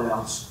that,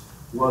 alas,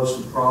 was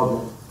the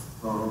problem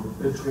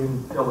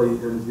between Kelly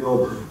and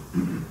Gilbert.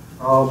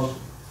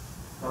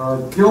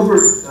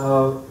 Gilbert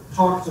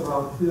talked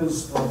about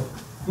his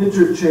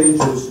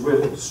interchanges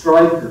with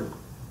Stryker,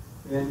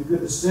 and you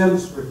get a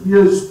sense for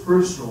his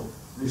personal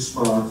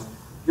response.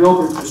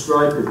 Gilbert to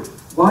Stryker,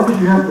 "Why did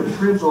you have to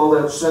print all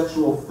that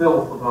sexual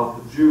filth about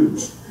the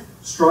Jews?"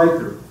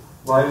 Stryker,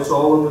 "Why, it's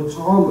all in the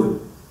Talmud.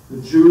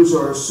 The Jews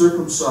are a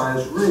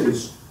circumcised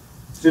race.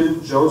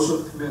 Didn't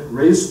Joseph commit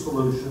race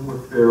pollution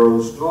with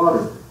Pharaoh's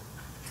daughter?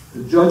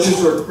 The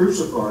judges are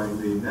crucifying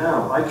me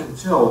now. I can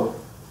tell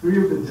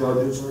 3 of the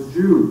judges are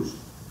Jews."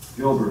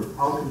 Gilbert,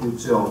 "How can you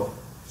tell?"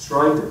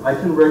 Stryker, "I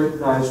can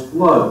recognize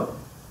blood.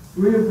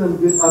 3 of them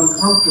get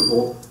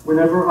uncomfortable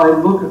whenever I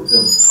look at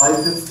them. I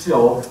can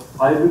tell.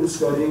 I've been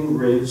studying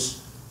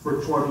race for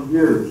 20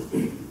 years.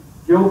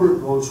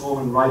 Gilbert goes home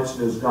and writes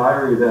in his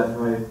diary that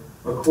night,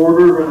 "A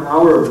quarter of an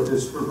hour with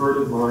this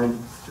perverted mind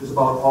is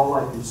about all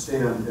I can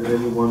stand at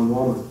any one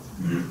moment."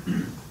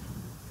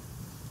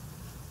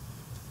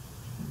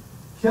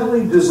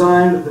 Kelly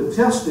designed the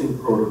testing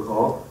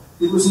protocol.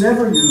 It was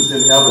never used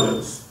in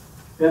evidence,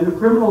 and the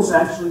criminals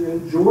actually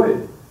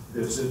enjoyed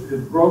this.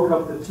 It broke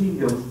up the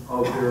tedium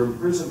of their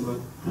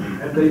imprisonment,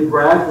 and they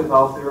bragged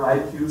about their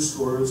IQ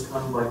scores,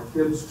 kind of like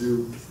kids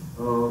do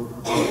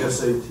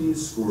SAT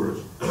scores.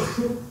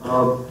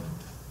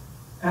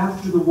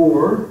 After the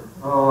war,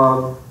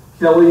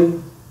 Kelly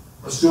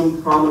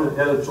assumed prominent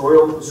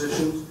editorial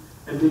positions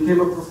and became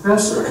a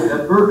professor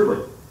at Berkeley.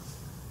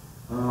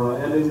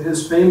 And in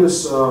his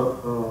famous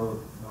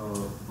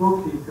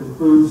book, he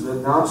concludes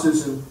that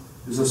Nazism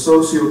is a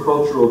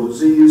sociocultural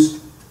disease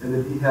and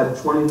that he had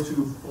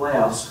 22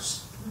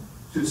 flasks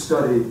to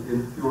study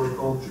in pure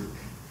culture.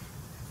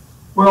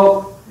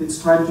 Well, it's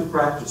time to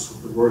practice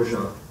with the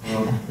Rorschach.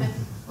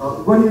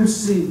 What do you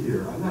see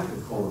here? I'm not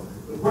going to call it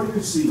that, but what do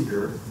you see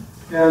here?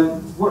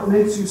 And what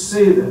makes you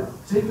say that?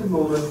 Take a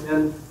moment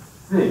and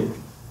think.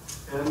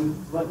 And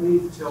let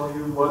me tell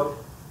you what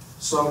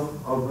some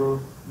of the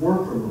war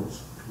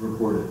criminals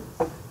reported.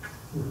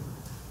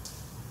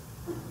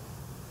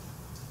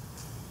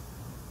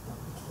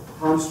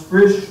 Hans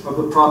Frisch of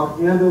the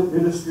propaganda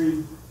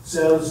ministry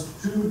says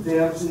 2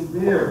 dancing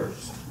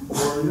bears,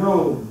 or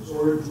gnomes,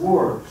 or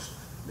dwarfs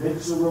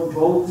makes a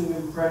revolting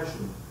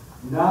impression,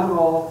 not at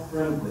all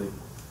friendly.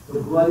 The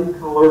bloody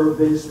color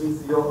makes me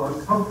feel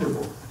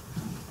uncomfortable.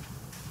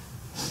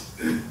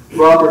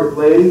 Robert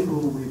Lay,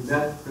 who we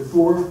met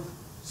before,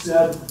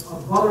 said, a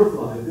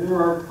butterfly, there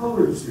are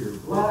colors here,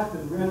 black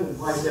and red and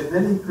white, and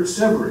then he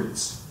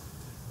perseverates.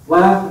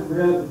 Black and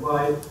red and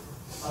white,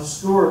 a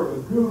stork, a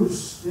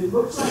goose. It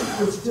looks like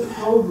it was tipped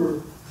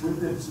over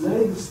with its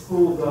legs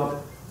pulled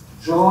up,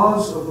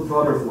 jaws of a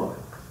butterfly.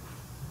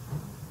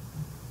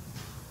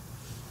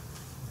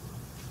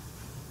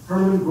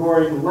 Hermann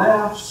Göring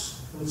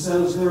laughs and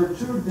says there are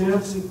two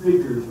dancing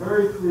figures,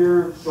 very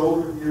clear,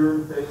 shoulder here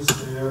and face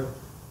there.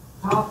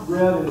 Top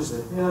red is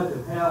the head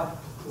and half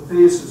the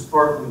face is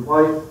partly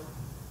white.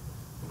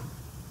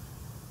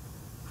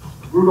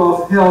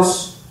 Rudolf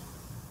Hess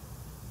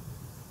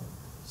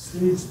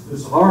speaks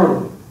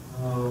bizarrely.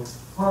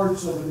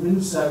 Parts of an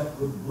insect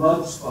with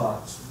blood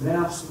spots,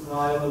 masked an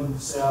island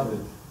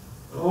savage.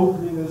 The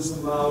opening is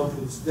the mouth,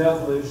 it's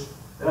devilish.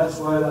 That's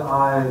why the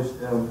eyes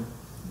and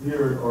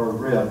beard are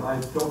red.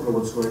 I don't know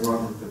what's going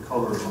on with the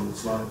color on the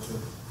slide.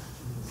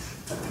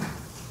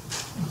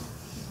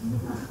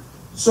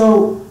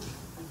 So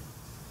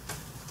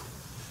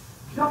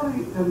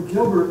Kelly and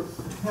Gilbert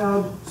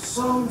had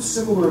some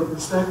similar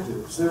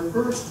perspectives. Their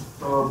first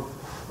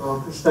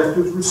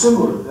perspectives were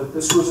similar, that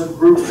this was a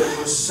group that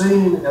was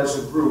sane as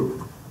a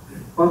group.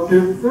 But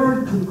their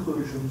third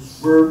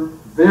conclusions were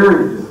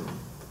very different.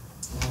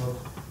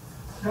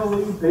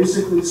 Kelly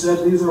basically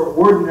said these are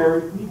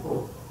ordinary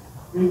people,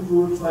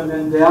 influenced by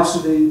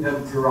mendacity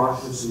and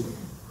bureaucracy,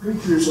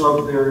 creatures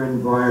of their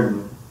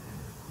environment.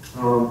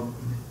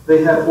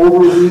 They had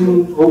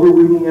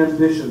overweening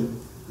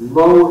ambition,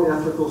 low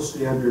ethical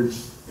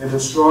standards, and a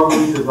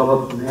strongly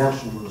developed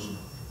nationalism.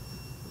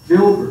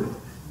 Gilbert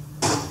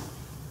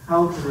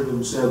countered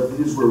and said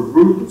these were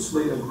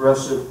ruthlessly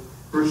aggressive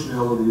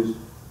personalities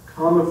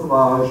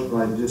camouflaged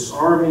by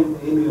disarming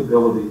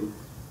amiability.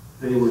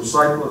 They were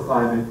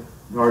cyclothymic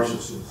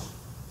narcissists.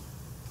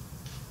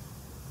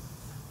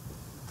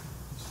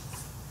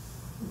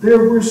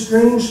 There were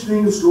strange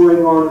things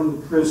going on in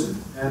the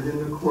prison and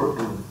in the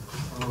courtroom.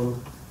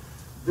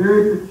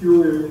 Very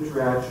peculiar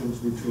interactions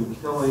between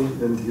Kelly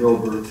and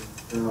Gilbert.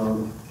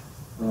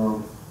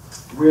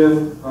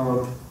 When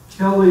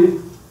Kelly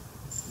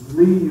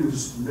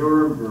leaves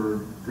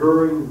Nuremberg,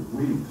 Göring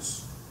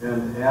weeps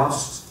and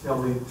asks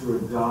Kelly to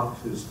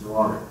adopt his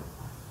daughter.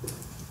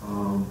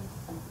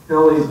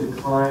 Kelly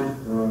declined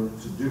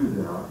to do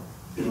that.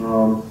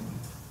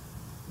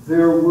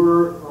 There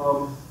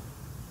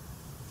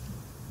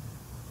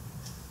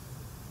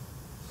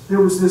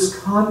was this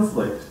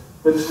conflict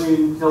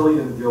between Kelly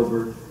and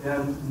Gilbert,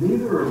 and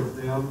neither of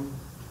them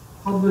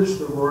published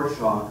the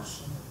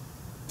Rorschachs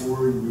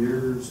for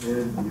years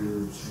and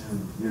years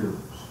and years.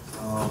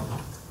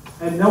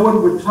 And no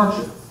one would touch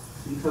it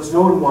because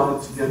no one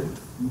wanted to get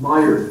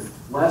mired.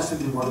 Last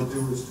thing you want to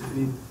do is to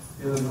be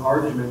in an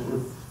argument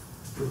with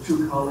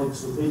two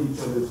colleagues who hate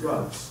each other's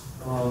guts.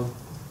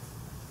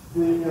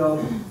 And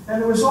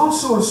there was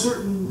also a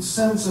certain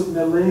sense of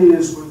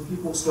malaise when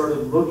people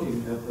started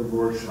looking at the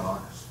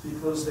Rorschachs,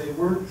 because they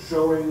weren't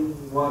showing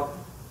what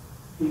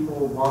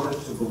people wanted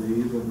to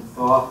believe and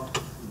thought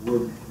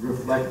would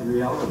reflect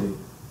reality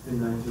in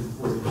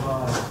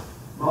 1945.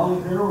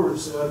 Molly Harrower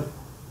said,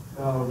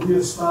 we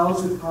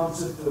espouse the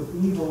concept of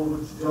evil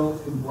which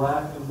dealt in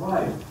black and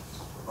white.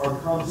 Our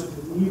concept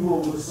of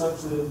evil was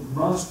such that it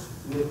must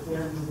be a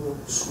tangible,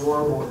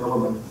 explorable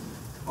element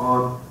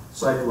on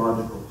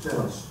psychological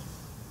tests.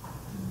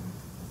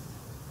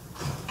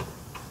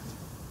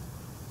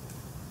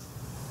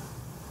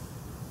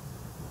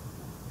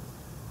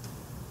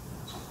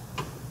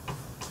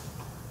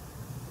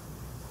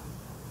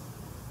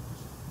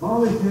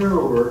 Molly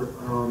Harrower,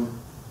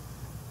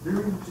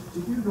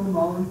 did you know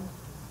Molly?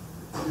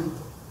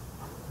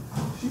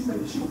 She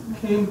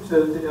came to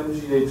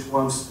MGH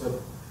once.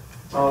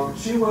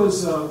 She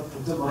was a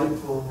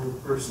delightful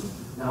person,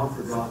 now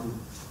forgotten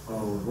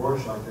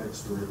Rorschach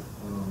expert.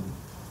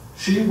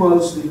 She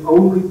was the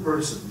only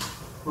person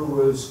who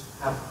was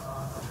at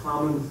a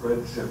common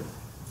friendship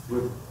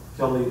with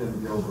Kelly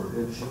and Gilbert,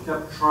 and she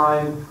kept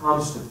trying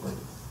constantly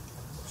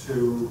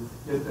to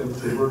get them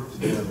to work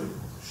together.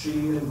 She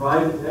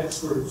invited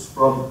experts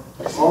from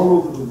all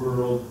over the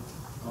world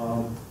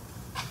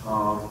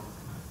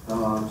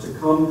to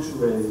come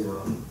to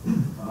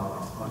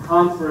a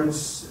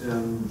conference,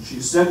 and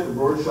she set the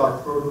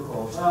Rorschach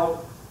protocols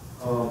out,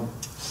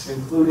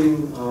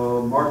 including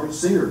Margaret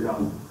Singer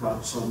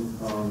got some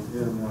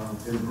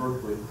in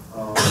Berkeley.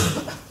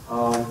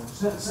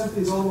 Sent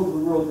these all over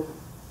the world,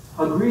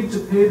 agreed to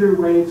pay their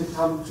way to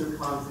come to a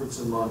conference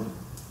in London.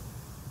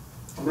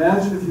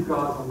 Imagine if you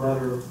got a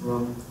letter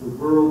from the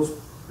world's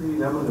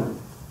preeminent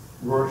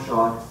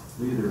Rorschach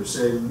leader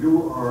saying,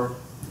 you are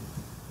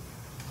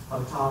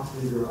a top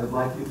leader, I'd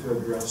like you to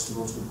address the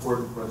most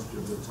important question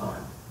of the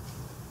time.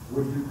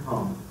 Would you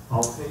come?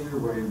 I'll pay your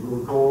way,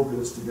 we'll go over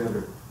this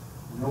together.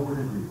 No one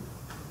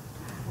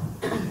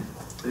agreed.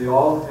 They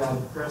all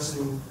had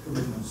pressing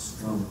commitments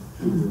to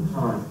the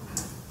time.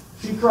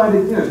 She tried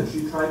again.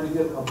 She tried to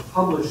get a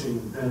publishing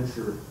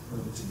venture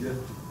to get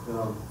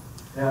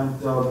And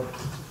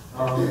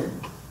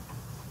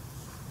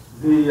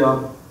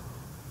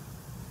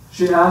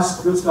she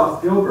asked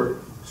Gustav Gilbert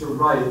to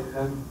write,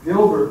 and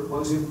Gilbert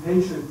was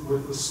impatient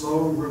with the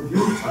slow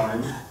review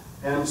time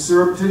and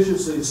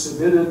surreptitiously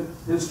submitted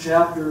his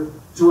chapter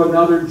to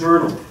another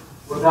journal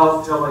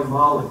without telling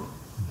Molly.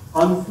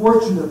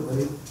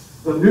 Unfortunately,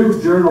 the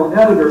new journal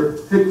editor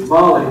picked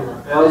Molly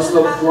as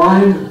the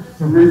blind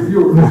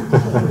reviewer.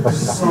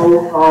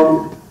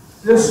 So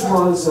this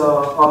was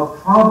a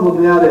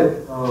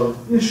problematic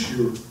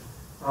issue.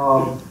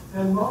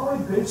 And Molly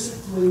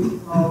basically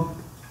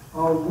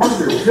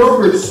wondered.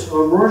 Gilbert's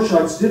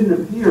Rorschachs didn't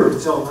appear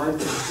until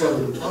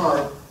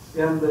 1975,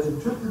 and the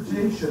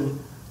interpretation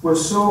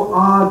was so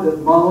odd that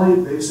Molly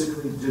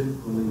basically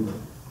didn't believe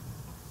it.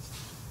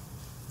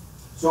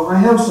 So I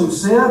have some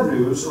sad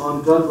news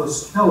on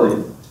Douglas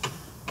Kelly.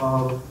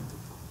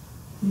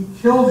 He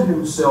killed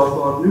himself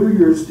on New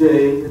Year's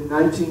Day in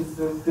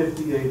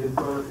 1958 in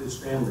front of his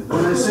family.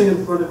 When I say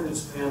in front of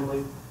his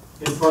family,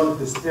 in front of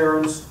his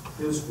parents,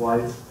 his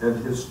wife,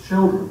 and his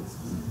children.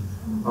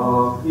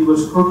 He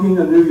was cooking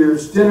a New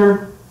Year's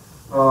dinner,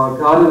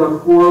 got in a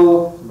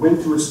quarrel,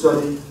 went to his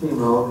study,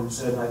 came out and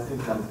said, "I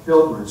think I've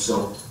killed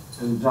myself,"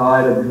 and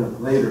died a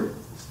minute later.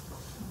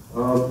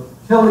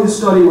 Kelly's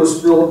study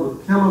was filled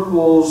with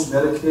chemicals,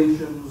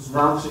 medications,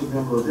 Nazi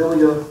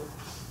memorabilia.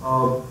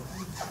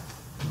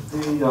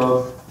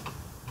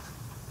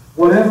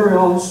 Whatever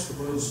else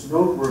was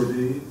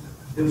noteworthy,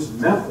 his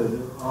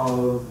method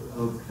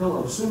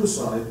of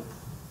suicide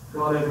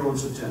got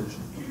everyone's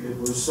attention. It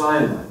was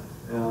cyanide,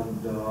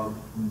 and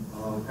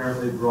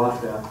apparently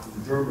brought back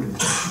from Germany.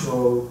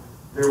 So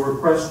there were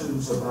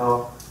questions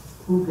about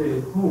who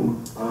gave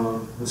whom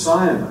the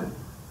cyanide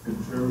in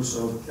terms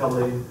of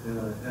Kelly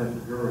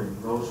and Goering.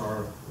 Those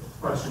are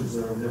questions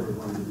that are never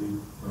going to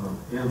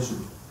be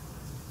answered.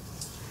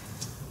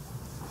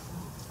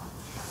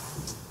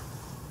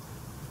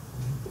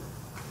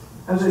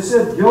 As I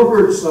said,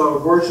 Gilbert's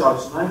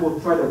Rorschachs, and I will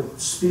try to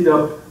speed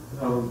up,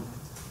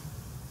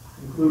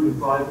 include in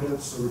 5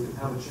 minutes so we can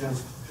have a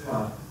chance to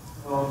chat.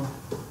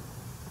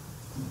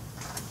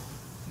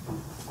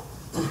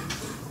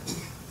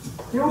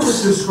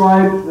 Gilbert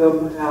described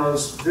them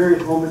as very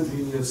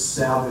homogeneous,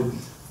 savage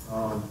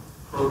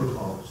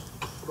protocols.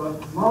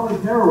 But Molly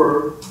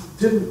Harrower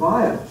didn't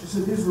buy it. She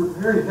said these were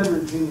very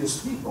heterogeneous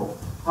people.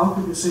 How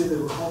could you say they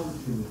were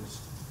homogeneous?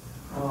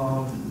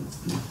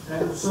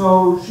 And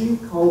so she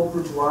called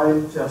for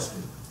blind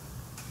testing.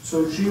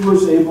 So she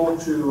was able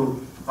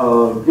to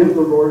give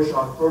the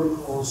Rorschach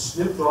protocols,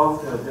 snipped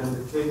off the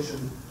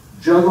identification,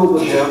 juggle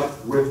the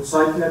death with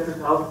psychiatric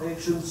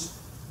outpatients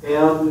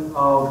and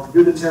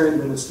Unitarian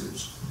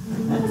ministers,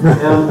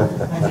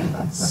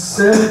 and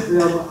sent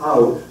them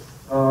out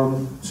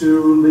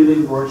to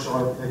leading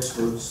Rorschach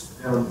experts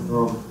and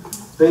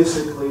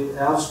basically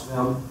asked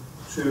them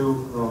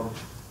to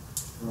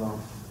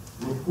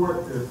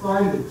report their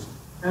findings.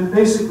 And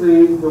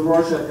basically, the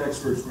Rorschach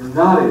experts were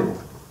not able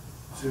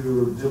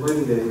to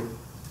delineate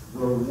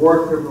the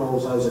war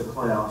criminals as a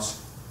class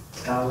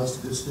as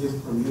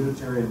distinct from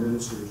Unitarian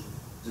ministers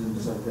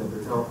and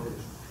psychiatric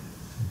outpatients.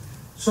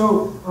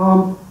 So,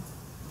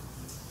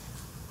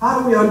 how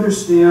do we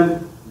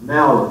understand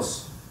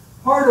malice?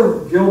 Part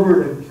of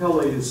Gilbert and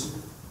Kelly's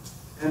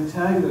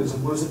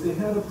antagonism was that they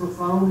had a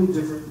profoundly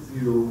different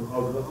view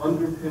of the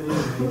underpinning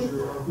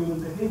nature of human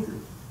behavior.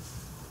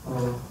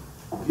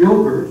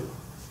 Gilbert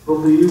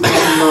believed that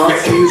the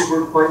Nazis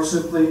were quite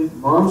simply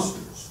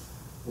monsters,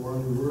 or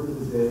in the word of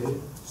the day,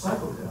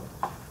 psychopaths.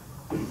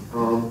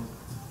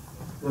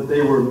 That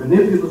they were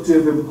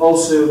manipulative,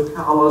 impulsive,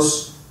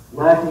 callous,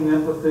 lacking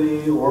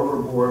empathy or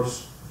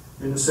remorse,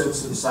 in the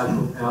sense that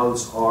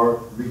psychopaths are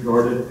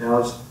regarded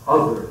as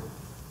other.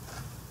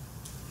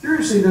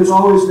 Curiously, there's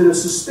always been a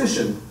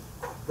suspicion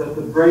that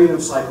the brain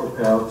of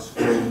psychopaths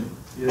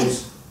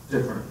is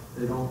different.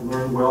 They don't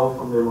learn well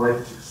from their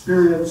life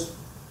experience.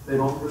 They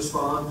don't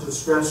respond to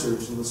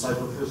stressors in the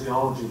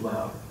psychophysiology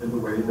lab in the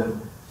way that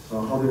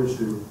others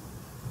do.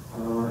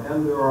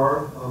 And there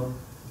are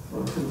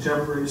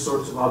contemporary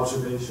sorts of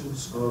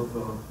observations of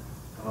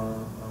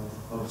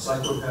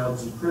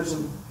psychopaths in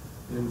prison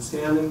in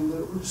scanning,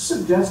 which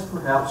suggest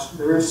perhaps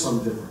there is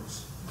some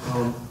difference.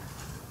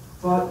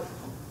 But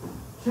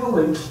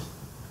Kelly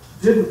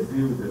didn't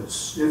view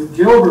this. If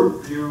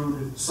Gilbert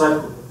viewed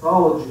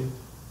psychopathology,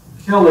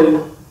 Kelly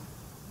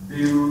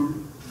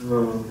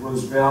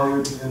was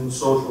valued in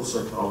social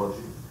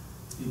psychology.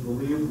 He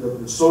believed that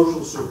the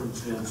social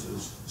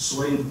circumstances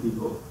swayed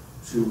people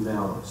to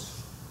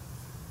malice.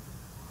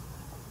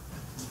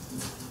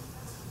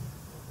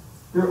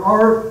 There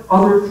are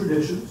other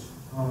traditions.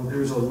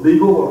 There's a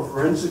legal or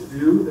forensic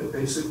view that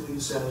basically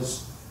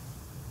says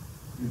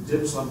you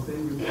did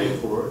something, you pay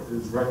for it,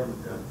 there's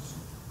recompense.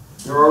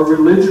 There are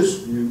religious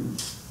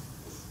views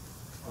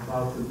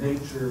about the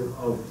nature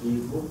of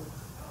evil.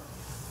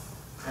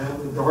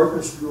 And the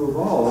darkest view of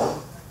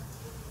all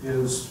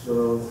is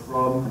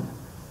from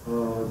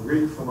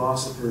Greek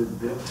philosopher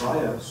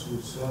Bias,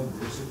 who said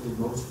basically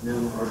most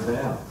men are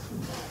bad.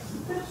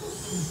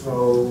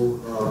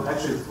 So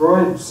actually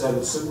Freud said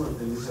a similar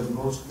thing. He said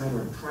most men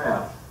are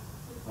trash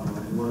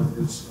in one of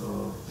his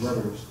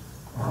letters.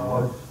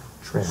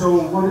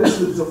 So what is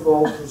the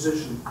default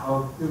position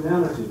of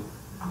humanity?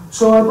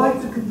 So I'd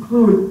like to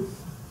conclude,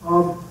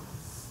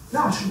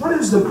 gosh, what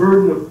is the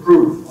burden of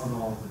proof on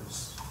all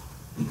this?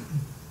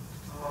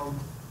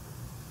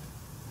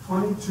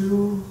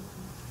 22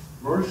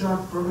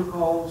 Rorschach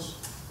protocols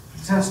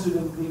tested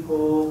in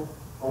people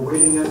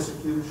awaiting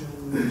execution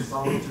in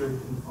solitary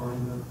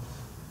confinement,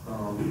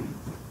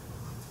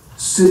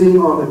 sitting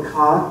on a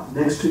cot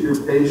next to your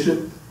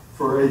patient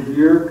for a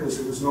year because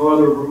there was no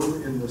other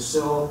room in the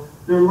cell.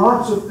 There are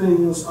lots of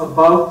things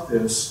about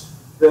this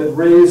that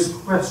raise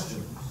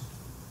questions.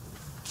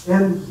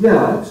 And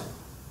yet,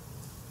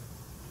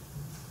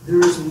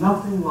 there is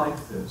nothing like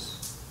this.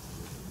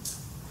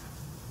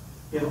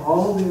 In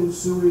all the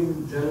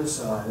ensuing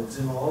genocides,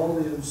 in all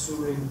the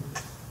ensuing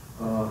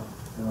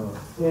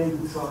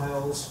Hague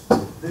trials,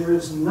 there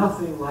is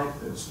nothing like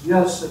this.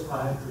 Yes,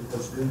 psychiatry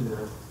has been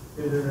there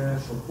in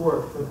international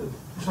court, but the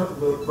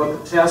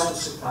test of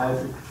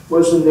psychiatry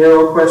was the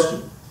narrow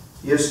question.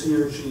 Is he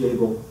or she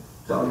able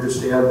to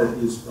understand that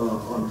he's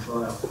on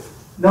trial?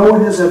 No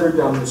one has ever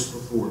done this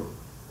before.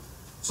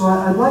 So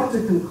I'd like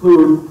to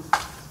conclude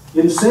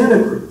in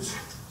Santa Cruz.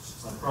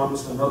 I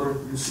promised another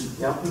UC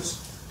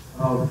campus.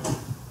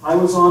 I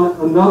was on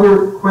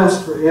another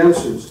quest for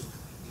answers.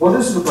 What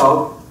is it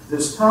about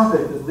this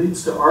topic that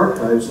leads to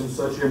archives in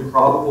such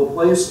improbable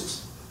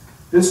places?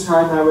 This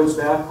time I was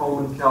back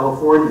home in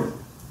California,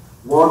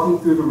 walking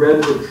through the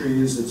redwood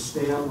trees that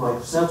stand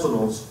like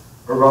sentinels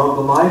around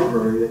the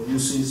library at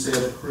UC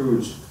Santa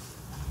Cruz.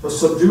 The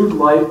subdued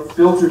light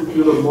filtered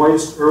through the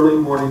moist early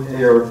morning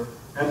air,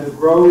 and the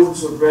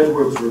groves of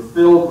redwoods were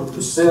filled with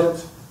the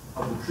scent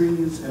of the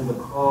trees and the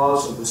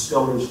cause of the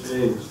stellar's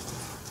days.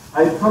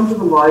 I had come to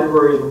the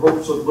library in the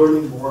hopes of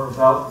learning more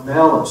about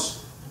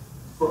Malice.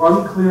 For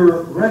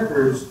unclear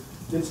records,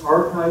 its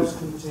archives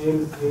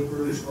contained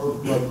papers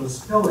of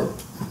Douglas Kelly.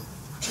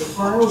 The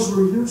files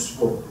were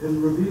useful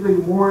in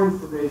revealing more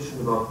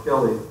information about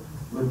Kelly,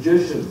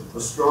 magician,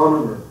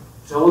 astronomer,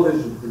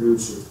 television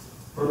producer,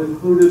 but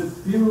included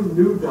few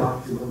new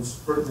documents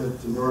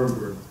pertinent to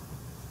Nuremberg.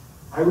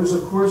 I was,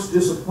 of course,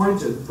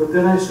 disappointed, but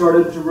then I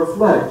started to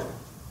reflect.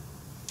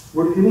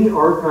 Would any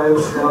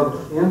archives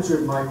have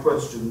answered my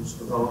questions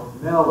about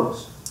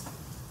Malice?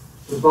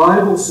 The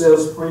Bible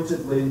says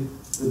pointedly,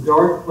 the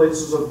dark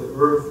places of the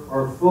earth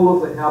are full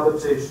of the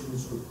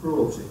habitations of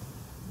cruelty.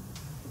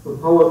 The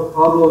poet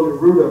Pablo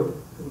Neruda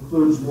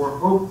concludes more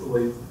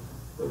hopefully,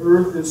 the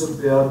earth is a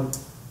bed,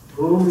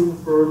 blooming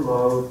for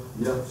love,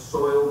 yet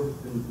soiled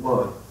in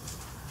blood.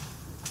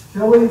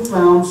 Kelly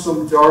found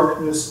some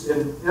darkness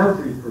in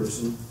every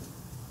person.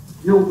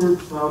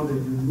 Gilbert found a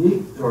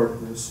unique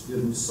darkness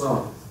in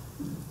some.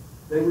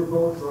 They were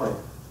both right.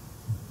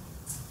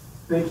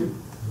 Thank you.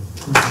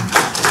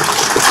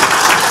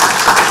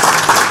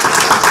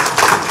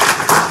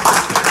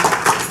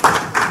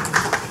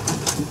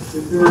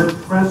 If there are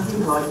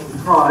questions, I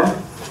can try.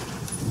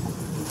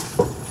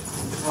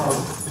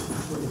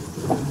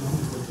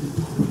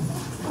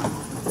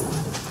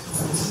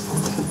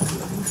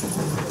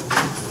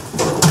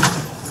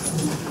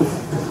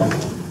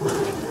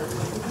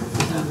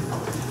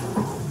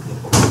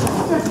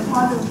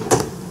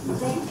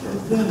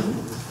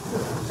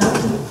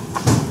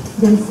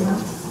 Dimsdale.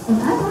 And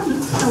I want to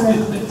tell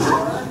everybody, I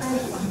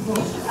read the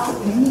book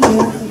many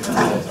years ago. I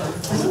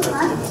think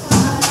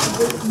last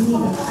this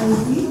meeting, I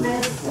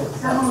reread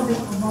some of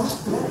it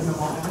most of it, and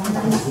I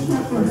think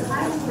I can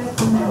highly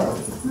recommend it.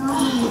 It's not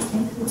only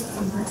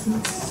interesting, I think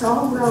it's so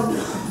well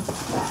written.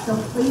 So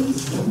please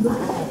look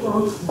at the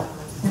book,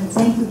 and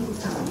thank you for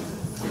coming.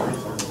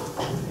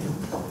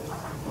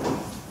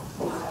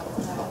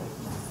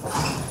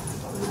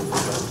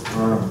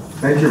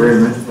 Thank you very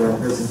much for that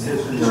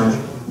presentation.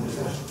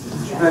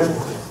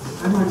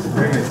 I'd like to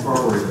bring it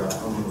forward a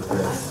little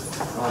bit.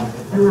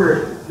 If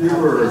you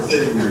were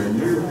sitting there and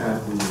you had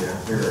the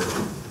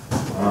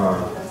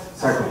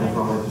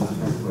psychopathology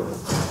checklist,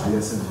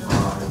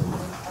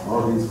 DSM-5,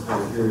 all these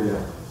criteria,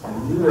 and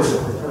you as a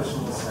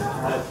professional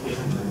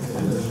psychiatrist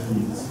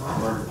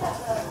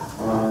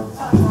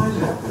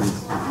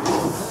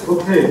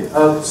Okay,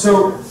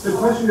 so the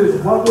question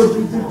is, what would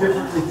we do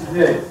differently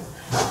today?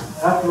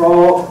 After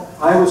all,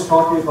 I was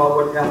talking about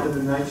what happened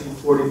in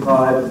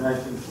 1945 and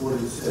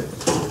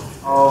 1946.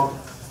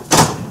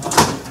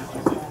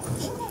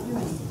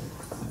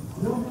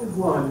 Number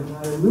one, and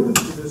I alluded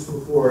to this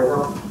before,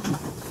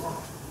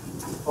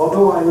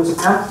 although I was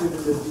active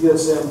in the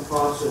DSM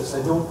process,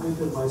 I don't think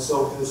of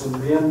myself as a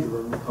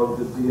mandarin of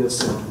the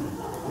DSM.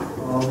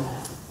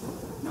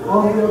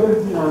 On the other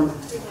hand,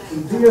 the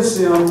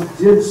DSM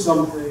did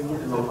something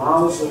and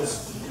allows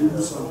us to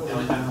do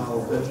something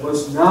now that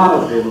was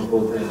not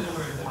available then.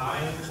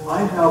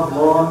 I have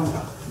long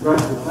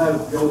records. I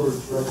have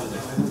Gilbert's records. I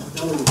have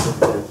Kelly's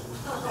records.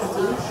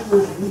 The issue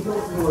is we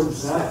don't know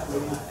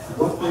exactly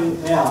what they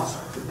asked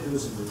the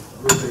prisoners.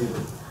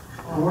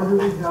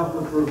 have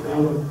the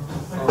verbatim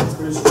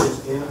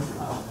prisoner's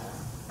answer.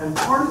 And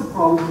part of the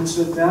problem is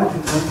that back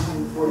in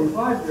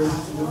 1945, there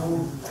was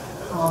no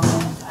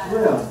common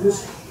thread.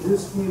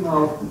 This came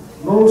out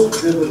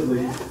most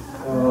vividly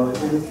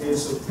in the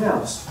case of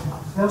Tess.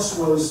 Tess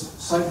was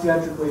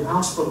psychiatrically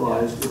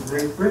hospitalized in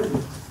Great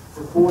Britain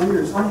for 4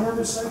 years. I have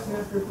a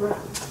psychiatric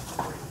record.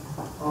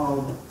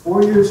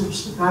 4 years of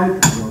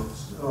psychiatry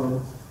notes.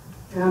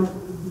 And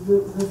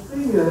the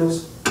thing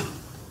is,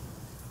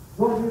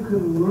 what you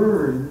can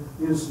learn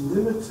is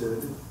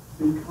limited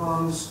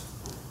because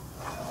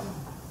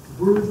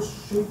words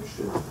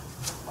shape-shift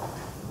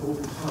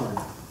over time.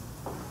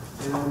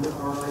 And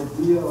our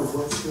idea of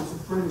what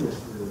schizophrenia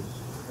is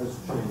has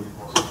changed.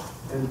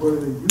 And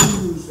whether you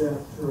use that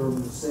term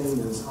the same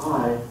as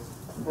I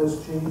has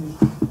changed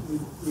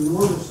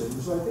enormously.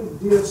 So I think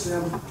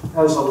DSM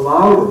has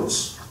allowed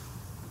us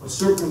a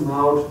certain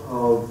amount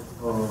of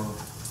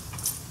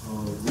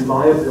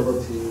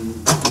reliability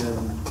in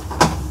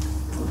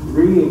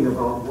agreeing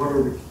about what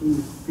are the key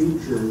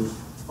features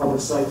of a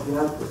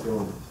psychiatric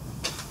illness.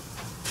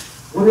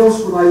 What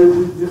else would I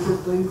do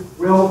differently?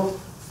 Well,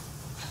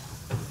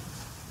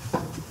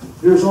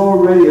 there's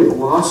already a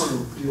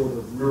blossoming field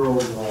of neuro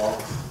law,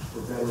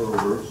 for better or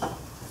worse.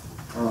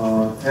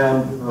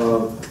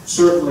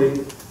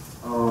 Certainly,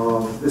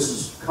 this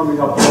is coming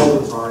up all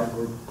the time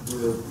where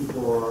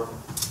people are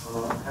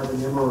having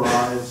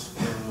MRIs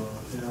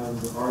and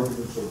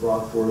arguments are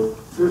brought forth.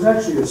 There's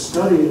actually a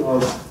study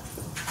of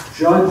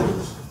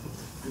judges.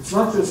 It's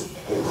not just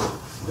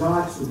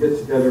docs who get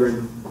together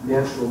in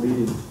national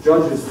meetings.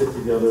 Judges get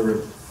together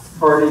and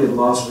party in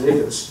Las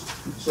Vegas.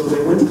 So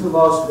they went to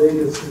Las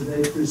Vegas and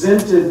they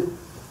presented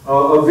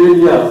a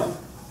vignette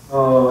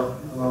about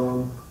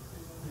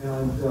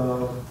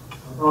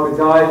a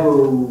guy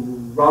who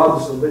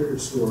robs a liquor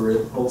store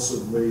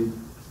impulsively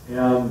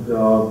and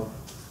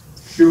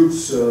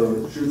shoots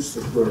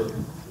the clerk.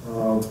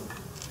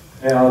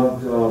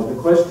 The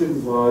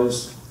question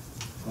was,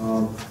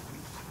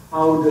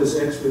 how does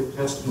expert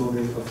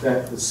testimony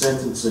affect the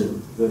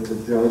sentencing that the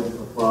judge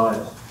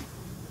applies?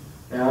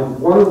 And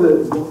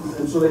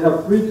so they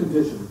have three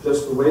conditions: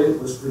 just the way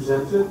it was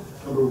presented,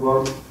 number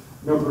one;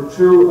 number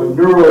two, a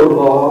neuro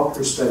law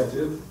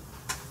perspective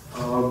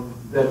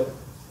that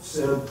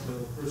said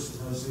the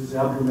person has these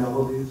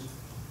abnormalities,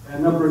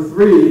 and number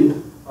three,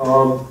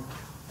 a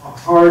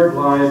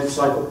hard-line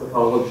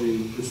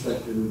psychopathology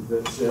perspective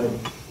that said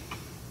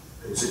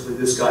basically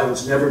this guy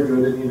was never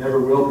good and he never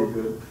will be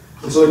good.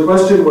 And so the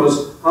question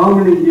was, how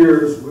many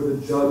years would a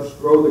judge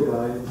throw the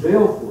guy in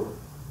jail for?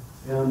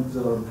 And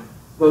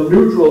the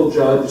neutral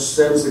judge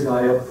sends the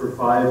guy up for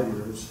 5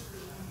 years.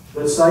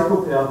 The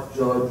psychopath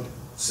judge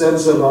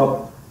sends him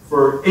up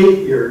for 8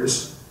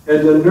 years.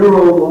 And the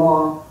neuro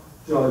law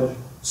judge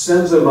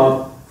sends him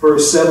up for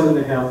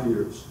 7.5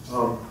 years.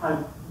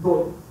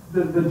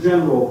 The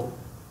general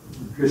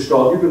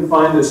gestalt, you can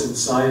find this in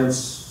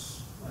science.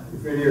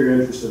 If any of you are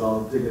interested,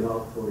 I'll dig it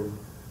out for you.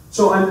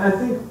 So I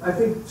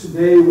think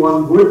today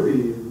one would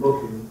be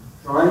looking,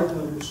 trying to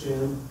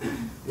understand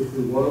if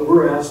there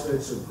were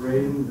aspects of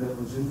brain that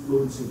was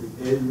influencing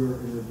behavior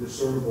in a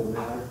discernible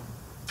manner.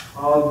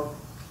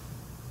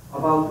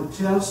 About the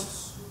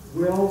tests,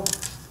 well,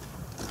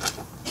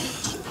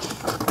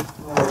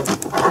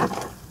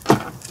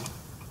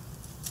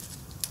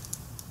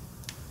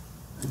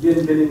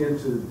 again, getting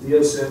into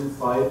DSM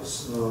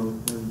fights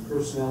and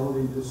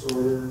personality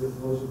disorder,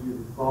 those of you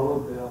who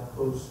followed that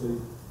closely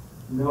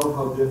know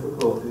how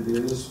difficult it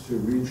is to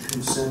reach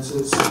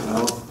consensus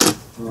about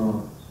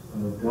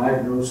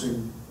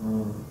diagnosing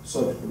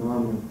such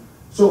phenomena.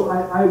 So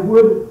I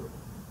would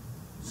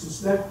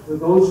suspect that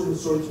those are the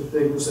sorts of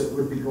things that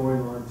would be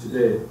going on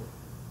today.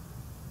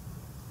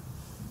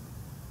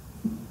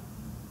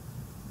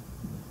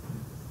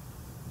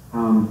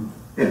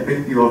 Yeah,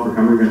 thank you all for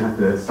coming. We're going to have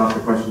to stop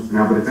the questions for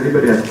now, but if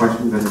anybody has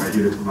questions, I invite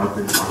you to come up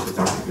and talk to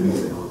Dr.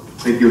 Dimsdale.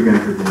 Thank you again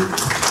for being here.